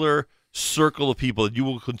regular circle of people that you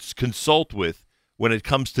will consult with when it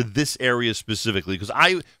comes to this area specifically? Because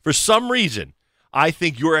for some reason, I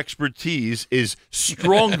think your expertise is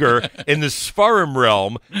stronger in the Sfarim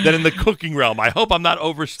realm than in the cooking realm. I hope I'm not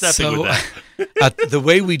overstepping with that. The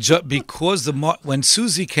way because when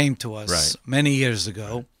Susie came to us many years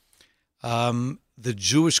ago, the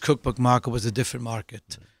Jewish cookbook market was a different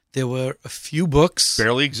market. There were a few books.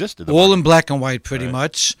 Barely existed. All in black and white pretty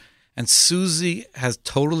much. And Susie has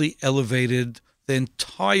totally elevated the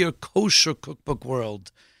entire kosher cookbook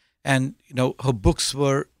world. And, her books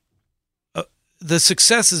were, the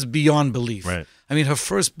success is beyond belief. Right. I mean, her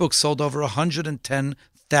first book sold over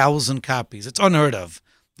 110,000 copies. It's unheard of.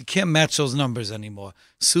 You can't match those numbers anymore.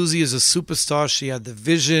 Susie is a superstar. She had the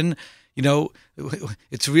vision.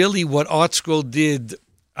 It's really what ArtScroll did,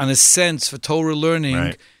 in a sense, for Torah learning.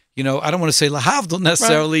 Right. I don't want to say lahavdil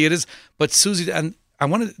necessarily. It is, but Susie, and I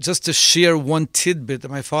wanted just to share one tidbit that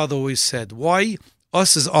my father always said. Why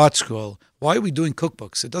us as ArtScroll? Why are we doing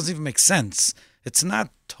cookbooks? It doesn't even make sense. It's not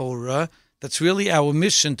Torah. That's really our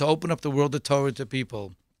mission, to open up the world of Torah to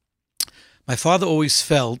people. My father always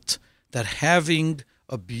felt that having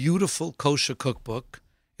a beautiful kosher cookbook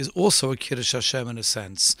is also a Kiddush Hashem in a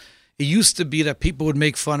sense. It used to be that people would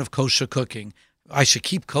make fun of kosher cooking. I should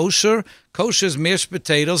keep kosher? Kosher is mashed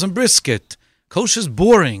potatoes and brisket. Kosher is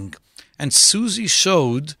boring. And Susie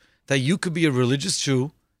showed that you could be a religious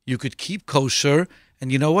Jew, you could keep kosher,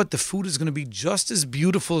 and you know what? The food is going to be just as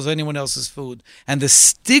beautiful as anyone else's food. And the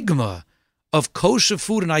stigma of kosher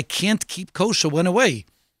food and I can't keep kosher went away.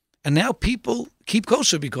 And now people keep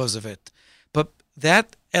kosher because of it. But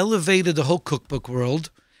that elevated the whole cookbook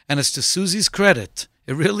world. And it's to Susie's credit.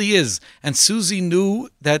 It really is. And Susie knew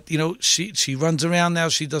that, she runs around now.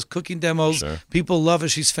 She does cooking demos. Sure. People love her.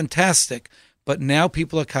 She's fantastic. But now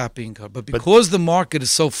people are copying her. But because the market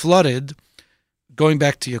is so flooded, going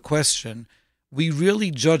back to your question, we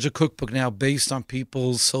really judge a cookbook now based on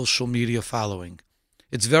people's social media following.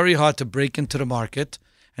 It's very hard to break into the market.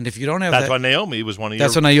 And if you don't have That's why Naomi was one of your...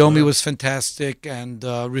 That's why Naomi was fantastic, and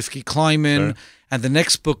Rivki Kleiman. Sure. And the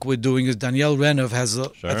next book we're doing is Danielle Renov has,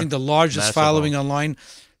 I think, the largest Massive following online.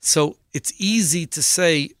 So it's easy to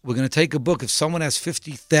say we're going to take a book. If someone has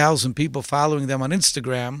 50,000 people following them on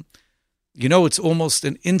Instagram, it's almost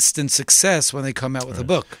an instant success when they come out with a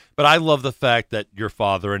book. But I love the fact that your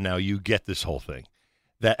father and now you get this whole thing.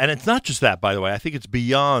 And it's not just that, by the way. I think it's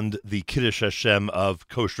beyond the Kiddush Hashem of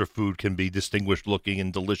kosher food can be distinguished looking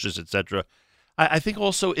and delicious, etc. I think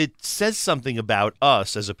also it says something about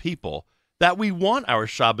us as a people that we want our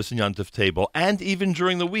Shabbos and Yom Tov table, and even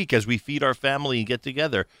during the week as we feed our family and get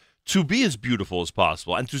together, to be as beautiful as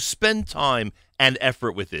possible and to spend time and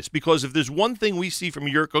effort with this. Because if there's one thing we see from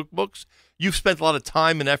your cookbooks, you've spent a lot of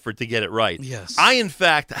time and effort to get it right. Yes. I, in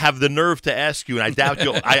fact, have the nerve to ask you, and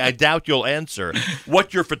I doubt you'll answer,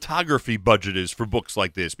 what your photography budget is for books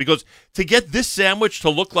like this. Because to get this sandwich to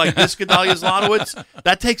look like this, Gedalia Zlotowitz,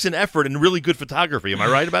 that takes an effort and really good photography. Am I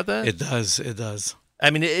right about that? It does. I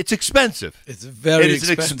mean, it's expensive. It's very expensive. It is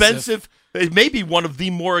an expensive. It may be one of the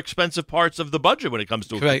more expensive parts of the budget when it comes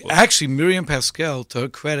to a cookbook. Actually, Miriam Pascal, to her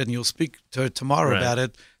credit, and you'll speak to her tomorrow about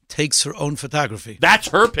it, takes her own photography. That's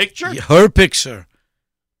her picture? Yeah, her picture.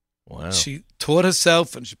 Wow. She taught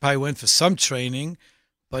herself, and she probably went for some training,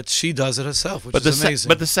 but she does it herself, which is amazing.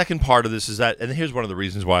 But the second part of this is that, and here's one of the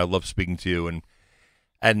reasons why I love speaking to you,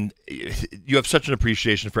 and you have such an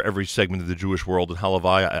appreciation for every segment of the Jewish world, and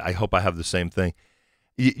Halavai, I hope I have the same thing.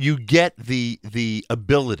 You get the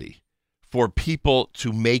ability for people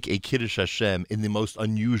to make a Kiddush Hashem in the most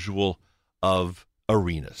unusual of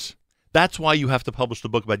arenas. That's why you have to publish the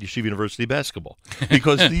book about Yeshiva University basketball.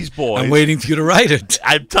 Because these boys... I'm waiting for you to write it.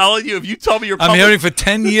 I'm telling you, if you tell me you're I'm hearing for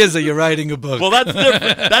 10 years that you're writing a book. Well, that's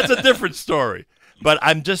different. That's a different story. But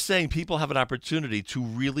I'm just saying people have an opportunity to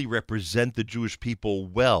really represent the Jewish people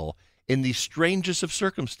well in the strangest of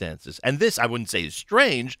circumstances. And this, I wouldn't say is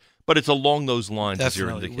strange, but it's along those lines, Definitely. as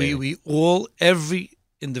you're indicating. We all, every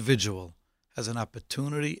individual has an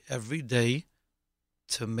opportunity every day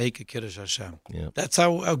to make a Kiddush Hashem. Yeah. That's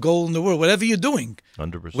our goal in the world. Whatever you're doing,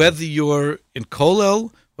 100%. Whether you're in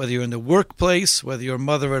Kollel, whether you're in the workplace, whether you're a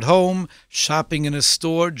mother at home, shopping in a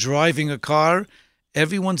store, driving a car,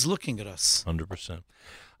 everyone's looking at us. 100%.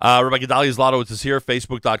 Rabbi Gedalia Zlotowitz is here,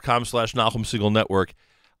 Facebook.com/Nachum Segal Network.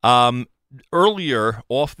 Earlier,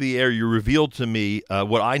 off the air, you revealed to me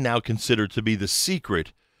what I now consider to be the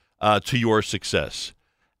secret to your success.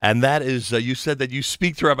 And that is, you said that you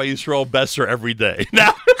speak to Rabbi Yisrael Besser every day.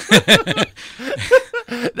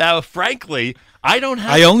 Now, frankly, I don't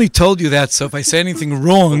have... I only told you that, so if I say anything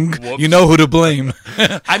wrong, you know who to blame.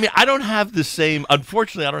 I mean, I don't have the same...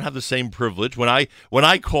 Unfortunately, I don't have the same privilege. When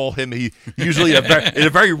I call him, he usually in a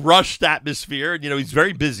very rushed atmosphere. And, he's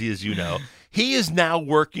very busy, as you know. He is now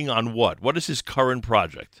working on what? What is his current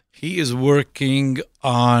project? He is working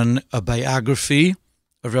on a biography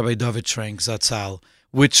of Rabbi David Trenk Zatzal,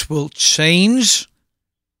 which will change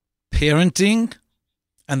parenting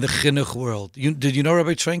and the chinuch world. Did you know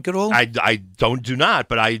Rabbi Trenk at all? I do not,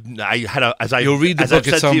 but I had you'll read the book. I've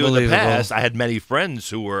said it's to you unbelievable. in the past, I had many friends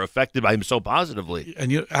who were affected by him so positively.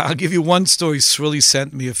 And I'll give you one story Shrilly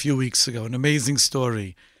sent me a few weeks ago, an amazing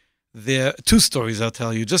story. There are two stories I'll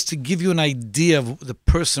tell you, just to give you an idea of the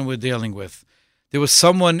person we're dealing with. There was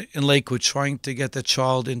someone in Lakewood trying to get their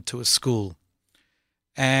child into a school.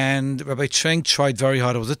 And Rabbi Trenk tried very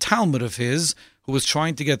hard. It was a Talmud of his who was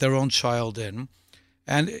trying to get their own child in.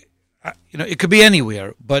 And, it could be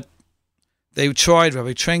anywhere, but they tried.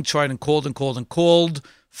 Rabbi Trenk tried and called and called and called.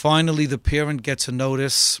 Finally, the parent gets a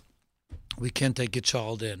notice. We can't take your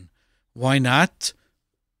child in. Why not?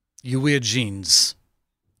 You wear jeans.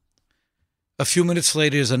 A few minutes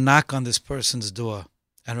later, there's a knock on this person's door.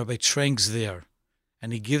 And Rabbi Trenk's there.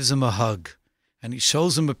 And he gives him a hug. And he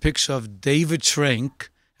shows him a picture of David Trenk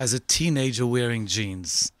as a teenager wearing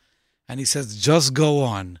jeans. And he says, just go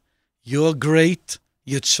on. You're great.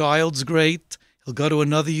 Your child's great. He'll go to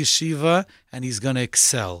another yeshiva, and he's going to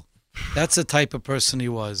excel. That's the type of person he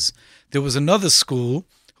was. There was another school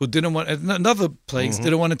who didn't want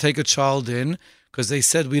to take a child in because they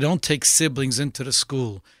said, we don't take siblings into the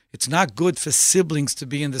school. It's not good for siblings to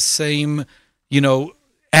be in the same,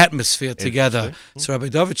 atmosphere together. So Rabbi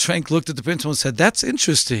David Trenk looked at the principal and said, that's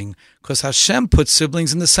interesting because Hashem put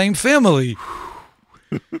siblings in the same family.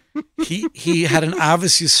 He had an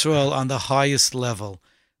Avos Yisrael on the highest level.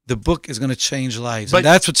 The book is going to change lives. But- And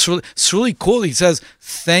that's it's really cool. He says,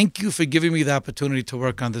 thank you for giving me the opportunity to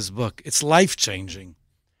work on this book. It's life-changing.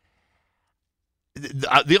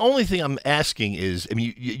 The only thing I'm asking is, I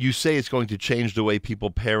mean, you say it's going to change the way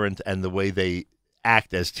people parent and the way they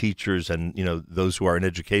act as teachers and, those who are in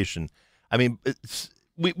education. I mean,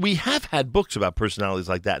 we have had books about personalities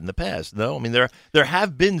like that in the past, no? I mean, there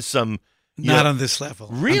have been some... Not on this level.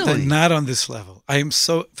 Really? Not on this level.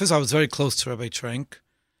 First, I was very close to Rabbi Trenk.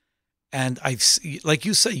 And like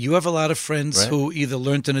you say, you have a lot of friends Right. who either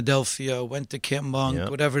learned in Adelphia, went to Camp Monk, Yep.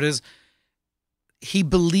 whatever it is. He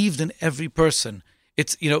believed in every person.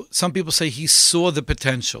 It's, some people say he saw the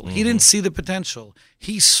potential. He didn't see the potential.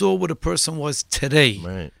 He saw what a person was today.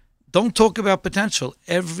 Right. Don't talk about potential.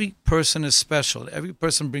 Every person is special. Every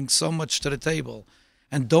person brings so much to the table.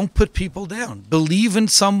 And don't put people down. Believe in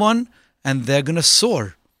someone, and they're going to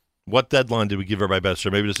soar. What deadline did we give Rabbi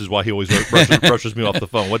Besser? Maybe this is why he always brushes me off the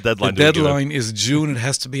phone. What deadline The did we give him? deadline is June. It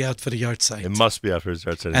has to be out for the yard site. It must be after his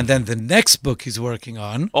start setting. And then the next book he's working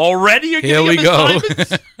on. Already you're Here giving we him go.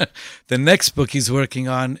 assignments? The next book he's working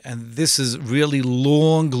on, and this is really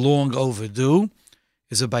long overdue,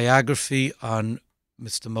 is a biography on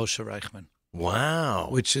Mr. Moshe Reichman, Wow.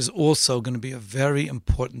 which is also going to be a very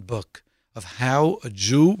important book of how a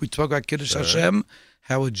Jew, we talk about Kiddush Hashem,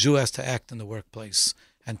 how a Jew has to act in the workplace,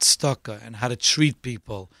 and tzedakah, and how to treat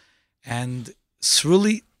people. And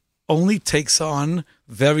Sruli only takes on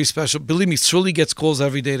very special, believe me, Sruli gets calls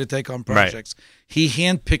every day to take on projects. He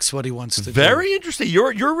handpicks what he wants to do. Very interesting.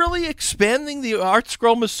 You're really expanding the Art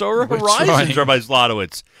Scroll Masorah We're horizons, trying. Rabbi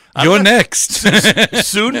Zlotowitz. You're next.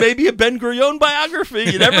 Soon, maybe a Ben Gurion biography.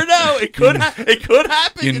 You never know. It could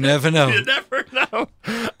happen. You never know. You never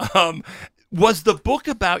know. Was the book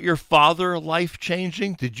about your father life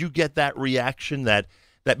changing? Did you get that reaction that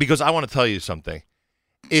because I want to tell you something.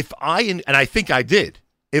 And I think I did.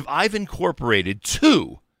 If I've incorporated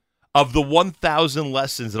 2 of the 1,000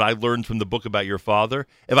 lessons that I learned from the book about your father,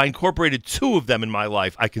 if I incorporated 2 of them in my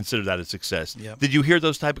life, I consider that a success. Yep. Did you hear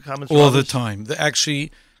those type of comments? from All the others? time. The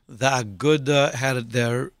Aguda had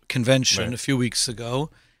their convention Right. a few weeks ago,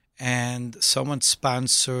 and someone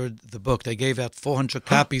sponsored the book. They gave out 400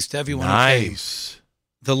 copies to everyone who came. Nice.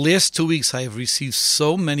 The last 2 weeks, I have received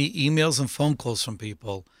so many emails and phone calls from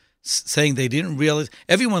people saying they didn't realize.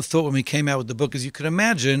 Everyone thought when we came out with the book, as you could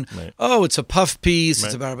imagine, Right. oh, it's a puff piece, Right.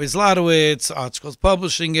 it's about Rabbi Zlotowitz, Art Scroll's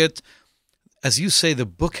publishing it. As you say, the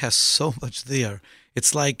book has so much there.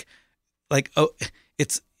 It's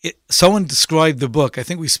someone described the book, I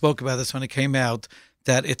think we spoke about this when it came out,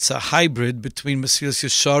 that it's a hybrid between Mesilas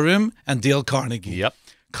Yesharim and Dale Carnegie. Yep.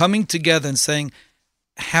 Coming together and saying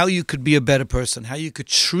how you could be a better person, how you could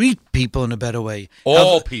treat people in a better way.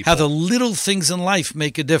 People. How the little things in life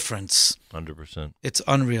make a difference. 100%. It's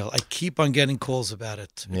unreal. I keep on getting calls about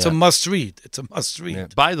it. It's Yeah. a must read. It's a must read. Yeah.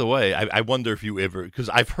 By the way, I wonder if you ever, because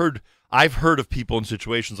I've heard of people in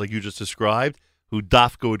situations like you just described who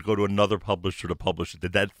Dafka would go to another publisher to publish it.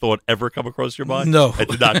 Did that thought ever come across your mind? No. It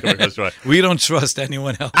did not come across your mind. We don't trust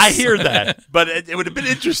anyone else. I hear that, but it would have been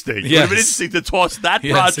interesting. It would have been Yes. interesting to toss that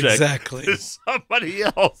Yes, project exactly. to somebody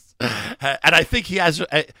else. And I think he has.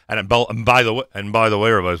 And by the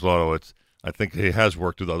way, Rabbi Zlotowitz, I think he has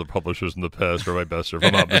worked with other publishers in the past, Rabbi Besser, if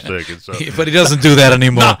I'm not mistaken. So But he doesn't do that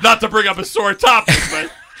anymore. not to bring up a sore topic,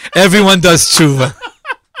 but Everyone does tshuva.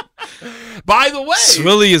 by the way,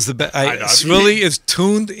 Srili is the best. I know. Srili is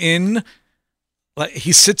tuned in. Like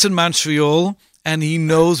he sits in Montreal and he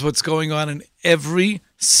knows what's going on in every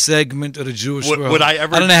segment of the Jewish world. would I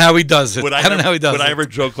ever- I don't know how he does it. Would I don't know how he does Would it. I ever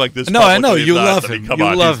joke like this? No, I know. publicly? You Not. love I mean, him. come You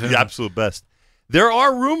on, love he's him. the absolute best. There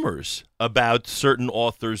are rumors about certain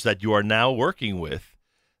authors that you are now working with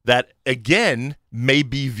that, again, may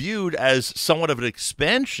be viewed as somewhat of an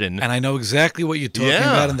expansion. And I know exactly what you're talking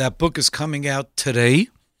Yeah. about, and that book is coming out today.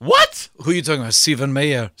 What? Who are you talking about? Sivan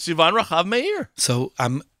Meir. Sivan Rahav Meir. So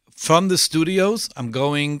I'm from the studios. I'm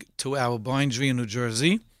going to our bindery in New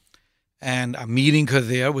Jersey, and I'm meeting her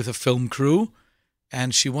there with a film crew,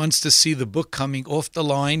 and she wants to see the book coming off the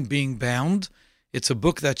line, being bound. It's a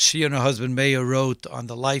book that she and her husband Meir wrote on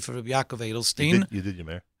the life of Rabbi Yaakov Edelstein, You did your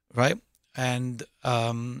mayor. right? And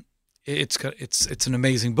it's an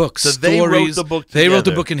amazing book. So they wrote the book They wrote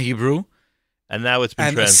the together. book in Hebrew. And now it's been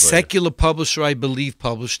And a translated. secular publisher, I believe,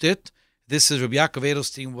 published it. This is Rabbi Yaakov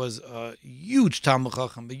Edelstein was a huge Talmud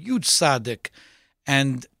Chacham, a huge tzaddik,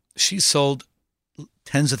 and she sold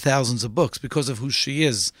tens of thousands of books because of who she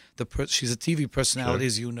is. She's a TV personality, Sure.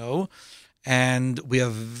 as you know, And we are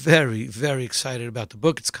very, very excited about the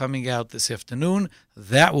book. It's coming out this afternoon.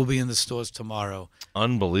 That will be in the stores tomorrow.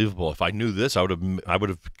 Unbelievable. If I knew this, I would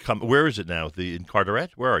have come. Where is it now? In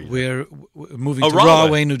Carteret? Where are you? We're moving to Rahway,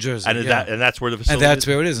 Rahway, New Jersey. And, and that's where the facility And that's is?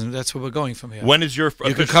 where it is, and that's where we're going from here. When is your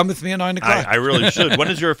You can come with me at 9 o'clock. I really should. When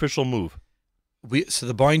is your official move? So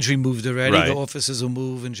the bindery moved already. Right. The offices will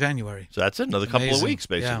move in January. So that's it. Another couple of Amazing. weeks,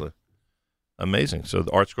 basically. Yeah. Amazing. So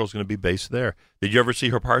the Art Scroll's going to be based there. Did you ever see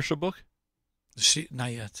her Parsha book?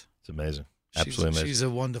 Not yet. It's amazing. Absolutely amazing. She's a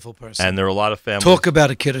wonderful person. And there are a lot of families. Talk about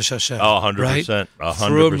a Kiddush Hashem. Oh, 100%. Right? 100%.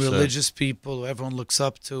 From religious people who everyone looks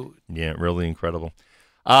up to. Yeah, really incredible.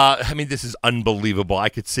 I mean, this is unbelievable. I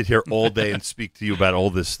could sit here all day and speak to you about all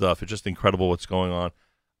this stuff. It's just incredible what's going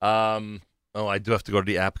on. I do have to go to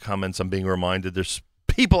the app comments. I'm being reminded there's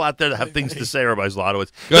people out there that have things to say, Rabbi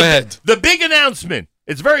Zlotowitz. Go ahead. The big announcement.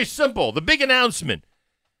 It's very simple. The big announcement.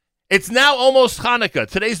 It's now almost Hanukkah.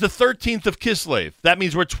 Today's the 13th of Kislev. That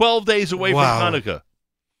means we're 12 days away from Hanukkah.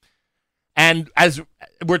 And as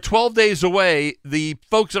we're 12 days away, the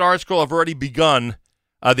folks at Art Scroll have already begun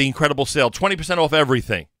the incredible sale. 20% off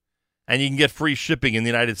everything. And you can get free shipping in the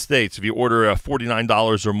United States if you order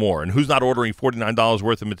 $49 or more. And who's not ordering $49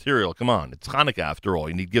 worth of material? Come on. It's Hanukkah after all.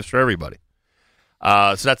 You need gifts for everybody.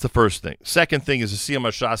 So that's the first thing. Second thing is the Siyum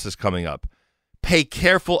HaShas is coming up. Pay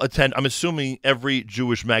careful attention. I'm assuming every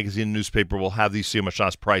Jewish magazine and newspaper will have these Siyum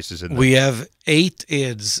HaShas prices in them. We have 8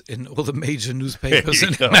 ads in all the major newspapers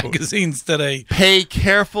and magazines today. Pay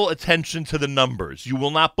careful attention to the numbers. You will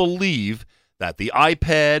not believe that the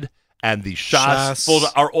iPad and the Shas folder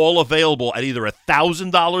are all available at either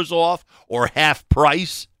 $1,000 off or half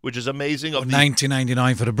price, which is amazing. Or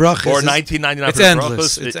 $19.99 for the brachas. Or $19.99 for the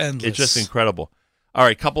endless. brachas. It's endless. It's just incredible. All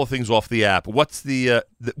right, couple of things off the app. What's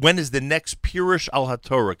when is the next Pirush al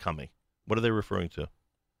HaTorah coming? What are they referring to?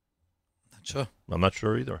 Not sure. I'm not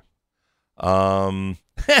sure either.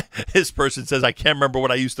 This person says, I can't remember what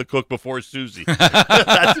I used to cook before Susie.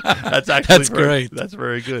 that's actually great. That's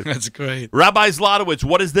very good. That's great. Rabbi Zlotowitz,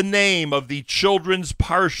 what is the name of the children's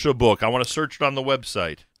Parsha book? I want to search it on the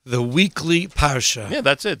website. The weekly Parsha. Yeah,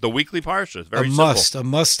 that's it. The weekly Parsha. It's very a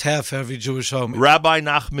must-have for every Jewish home. Rabbi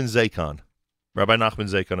Nachman Zakon. Rabbi Nachman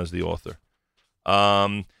Zakon is the author.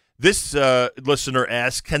 This listener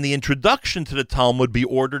asks, can the introduction to the Talmud be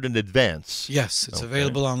ordered in advance? Yes, it's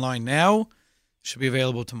available online now. Should be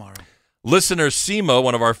available tomorrow. Listener Simo,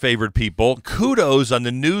 one of our favorite people, kudos on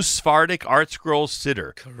the new Sephardic Art Scroll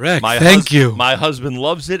Siddur. Correct. Thank you. My husband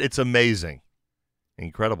loves it. It's amazing.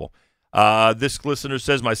 Incredible. This listener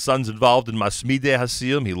says, my son's involved in Masmidei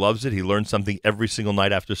Hasiyum. He loves it. He learns something every single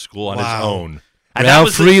night after school on his own. And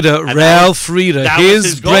Ralph Frieda,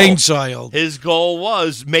 his brainchild. His goal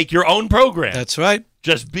was make your own program. That's right.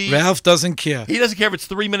 Just be. Ralph doesn't care. He doesn't care if it's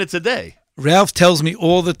 3 minutes a day. Ralph tells me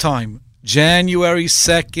all the time, January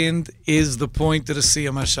 2nd is the point of the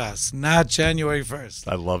Siyum HaShas, not January 1st.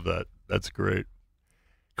 I love that. That's great.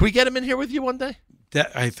 Can we get him in here with you one day?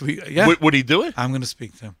 Yeah. Would he do it? I'm going to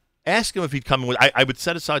speak to him. Ask him if he'd come in. I would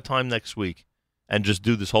set aside time next week and just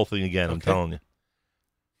do this whole thing again. Okay. I'm telling you.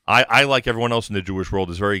 I, like everyone else in the Jewish world,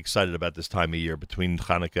 is very excited about this time of year between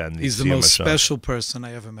Hanukkah and the He's the most special person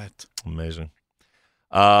I ever met. Amazing.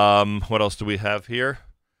 What else do we have here?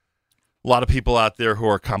 A lot of people out there who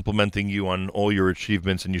are complimenting you on all your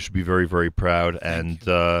achievements, and you should be very, very proud. Thank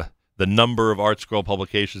you. The number of Art Scroll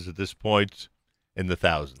publications at this point, in the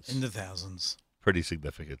thousands. In the thousands. Pretty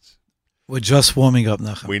significant. We're just warming up,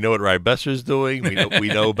 Nachum. We know what Rai Besser is doing. We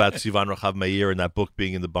know about Sivan Rachav Meir and that book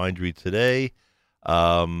being in the bindery today.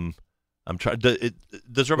 I'm trying.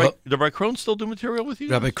 Does Rabbi Krohn still do material with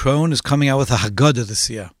you? Rabbi Krohn is coming out with a Haggadah this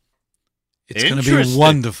year. It's going to be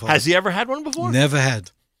wonderful. Has he ever had one before? Never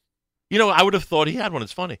had. You know, I would have thought he had one.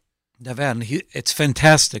 It's funny. Never had. It's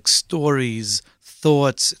fantastic. Stories,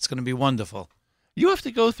 thoughts. It's going to be wonderful. You have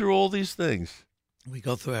to go through all these things. We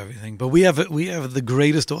go through everything, but we have the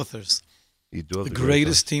greatest authors. You do have the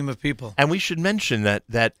greatest team of people. And we should mention that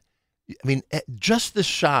I mean, just the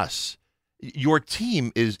Shas. Your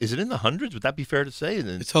team is it in the hundreds? Would that be fair to say?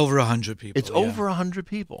 It's over 100 people. It's over 100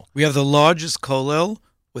 people. We have the largest kollel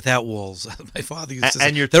without walls. My father used to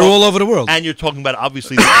say. They're all over the world. And you're talking about,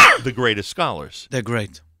 obviously, the greatest scholars. They're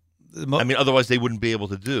great. I mean, otherwise they wouldn't be able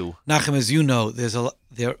to do. Nachum, as you know,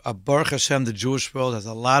 Baruch Hashem, the Jewish world has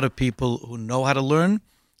a lot of people who know how to learn,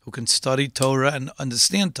 who can study Torah and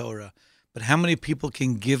understand Torah. But how many people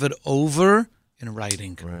can give it over in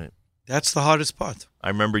writing? Right. That's the hardest part. I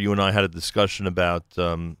remember you and I had a discussion about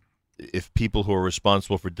if people who are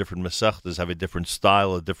responsible for different Masechtas have a different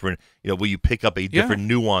style, a different, will you pick up a different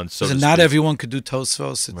nuance? So not everyone could do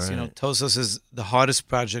Tosfos. It's, right. Tosfos is the hardest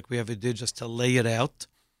project we ever did, just to lay it out.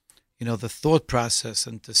 the thought process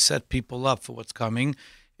and to set people up for what's coming.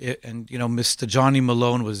 And, Mr. Johnny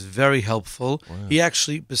Malone was very helpful. Wow. He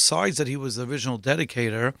actually, besides that he was the original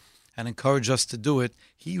dedicator and encouraged us to do it,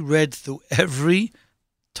 he read through every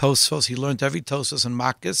Tosfos. He learned every Tosfos and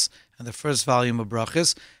Makkas and the first volume of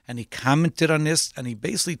Brachas, and he commented on this, and he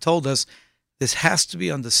basically told us this has to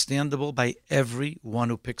be understandable by everyone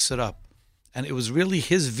who picks it up. And it was really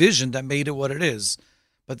his vision that made it what it is.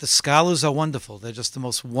 But the scholars are wonderful. They're just the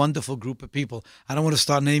most wonderful group of people. I don't want to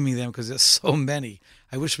start naming them because there's so many.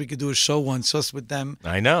 I wish we could do a show once just with them.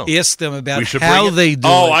 I know. Ask them about how they do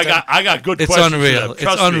it. I got good questions. It's unreal.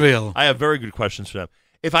 It's unreal. Me, I have very good questions for them.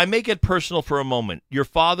 If I make it personal for a moment, your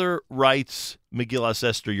father writes Megillas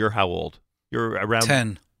Esther. You're how old? You're around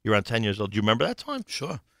 10. You're around 10 years old. Do you remember that time?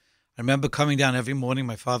 Sure. I remember coming down every morning.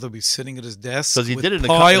 My father would be sitting at his desk because he with did it in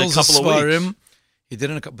piles a couple of weeks. He did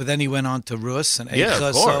it, but then he went on to Rus and Eicha, yeah,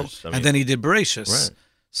 of course. and then he did Bereshis. Right.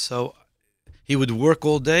 So he would work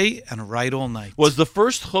all day and write all night. Was the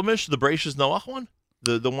first Chumash the Bereshis Noach one?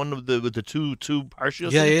 The one with the two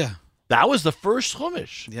parshios? Yeah. That was the first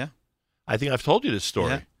Chumash. Yeah. I think I've told you this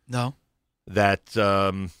story. Yeah. No. That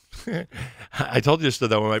I told you this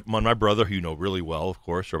that when my brother, who you know really well, of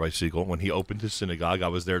course, Rabbi Siegel, when he opened his synagogue, I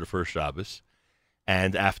was there the first Shabbos,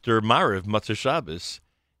 and after Mariv Matzah Shabbos,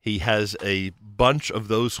 he has a bunch of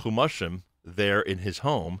those Chumashim there in his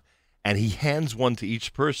home, and he hands one to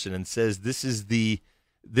each person and says, "This is the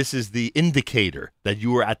indicator that you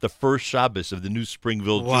were at the first Shabbos of the new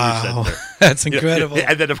Springville Jewish Center." That's incredible.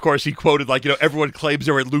 And then, of course, he quoted, everyone claims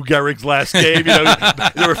they were at Lou Gehrig's last game.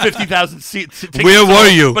 There were 50,000 seats. Where were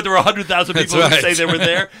you? But there were 100,000 people who say they were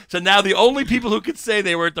there. So now the only people who could say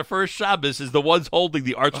they were at the first Shabbos is the ones holding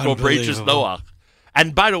the ArtScroll Bereshis Noach.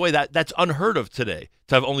 And by the way, that's unheard of today,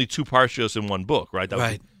 to have only two parshios in one book, right? That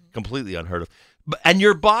was completely unheard of. And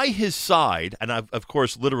you're by his side, and I've, of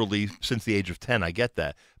course, literally since the age of 10, I get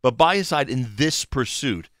that. But by his side in this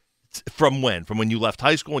pursuit, from when? From when you left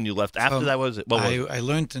high school, when you left after that? Was it? I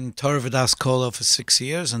learned in Torah V'das Kolo for 6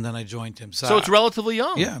 years, and then I joined him. So it's relatively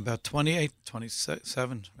young. Yeah, about 28,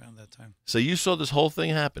 27, around that time. So you saw this whole thing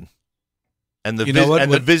happen. And the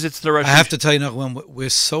the visits to Rosh I have to tell you, when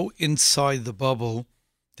we're so inside the bubble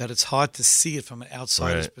that it's hard to see it from an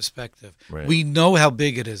outsider's perspective. Right. We know how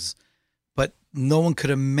big it is, but no one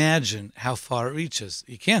could imagine how far it reaches.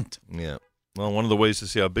 You can't. Yeah. Well, one of the ways to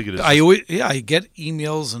see how big it is. I get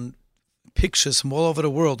emails and pictures from all over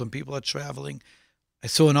the world when people are traveling. I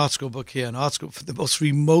saw an ArtScroll book here, an ArtScroll for the most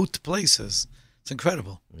remote places. It's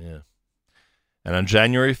incredible. Yeah. And on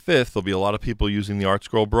January 5th, there'll be a lot of people using the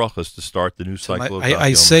ArtScroll Brachas to start the new cycle of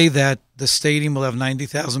I say that the stadium will have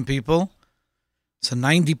 90,000 people. So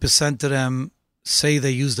 90% of them say they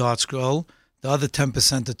used ArtScroll. The other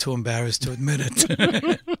 10% are too embarrassed to admit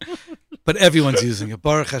it. But everyone's using it.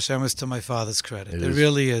 Baruch Hashem is to my father's credit. It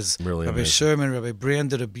really is. Really Rabbi amazing. Sherman, Rabbi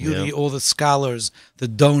Branda, the beauty, all the scholars, the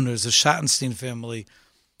donors, the Schottenstein family.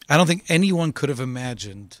 I don't think anyone could have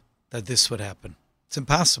imagined that this would happen. It's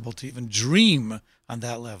impossible to even dream on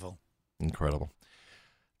that level. Incredible.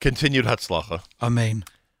 Continued Hatzlacha. Amen.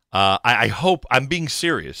 I hope, I'm being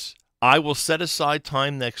serious, I will set aside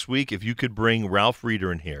time next week if you could bring Ralph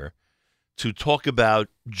Reeder in here to talk about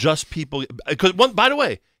just people. Because by the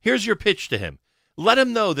way, here's your pitch to him. Let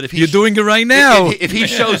him know that if you're doing it right now, if he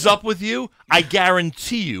shows up with you, I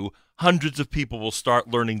guarantee you hundreds of people will start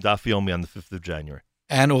learning Daf Yomi on the 5th of January.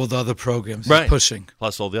 And all the other programs he's pushing.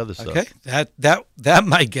 Plus all the other stuff. Okay, that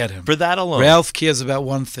might get him. For that alone. Ralph cares about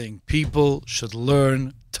one thing. People should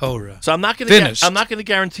learn Torah. So I'm not going to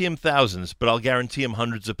guarantee him thousands, but I'll guarantee him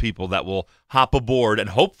hundreds of people that will hop aboard and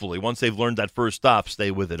hopefully, once they've learned that first stop,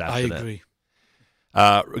 stay with it after that. I agree.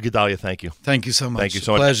 Gedalia, thank you. Thank you so much. Thank you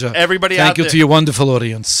so much. Pleasure. Everybody thank out you there. To your wonderful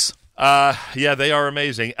audience. Yeah, they are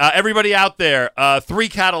amazing. Everybody out there, 3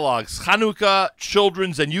 catalogs, Chanukah,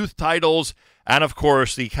 children's and youth titles, and, of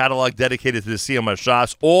course, the catalog dedicated to the Siyum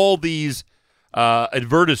HaShas. All these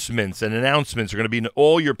advertisements and announcements are going to be in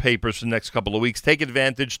all your papers for the next couple of weeks. Take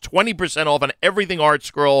advantage. 20% off on everything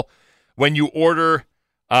ArtScroll when you order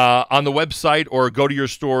on the website or go to your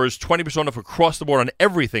stores. 20% off across the board on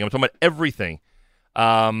everything. I'm talking about everything,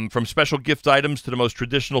 from special gift items to the most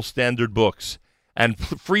traditional standard books. And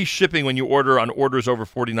free shipping when you order on orders over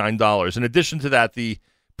 $49. In addition to that, the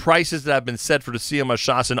prices that have been set for the Siyum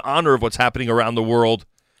HaShas in honor of what's happening around the world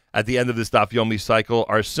at the end of this Daf Yomi cycle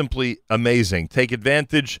are simply amazing. Take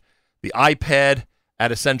advantage. The iPad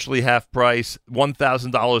at essentially half price,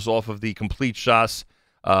 $1,000 off of the complete Shas,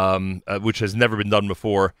 which has never been done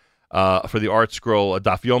before, for the ArtScroll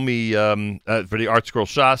Daf Yomi, for the ArtScroll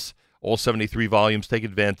Shas, all 73 volumes. Take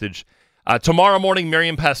advantage. Tomorrow morning,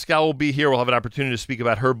 Miriam Pascal will be here. We'll have an opportunity to speak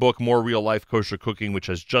about her book, More Real Life Kosher Cooking, which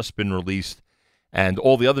has just been released, and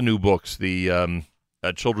all the other new books, the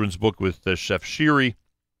children's book with Chef Shiri,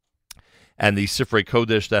 and the Sifrei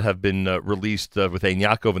Kodesh that have been released with Ein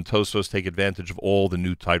Yaakov and Tosfos. Take advantage of all the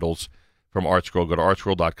new titles from ArtScroll. Go to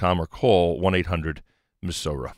artscroll.com or call 1-800-MISORA.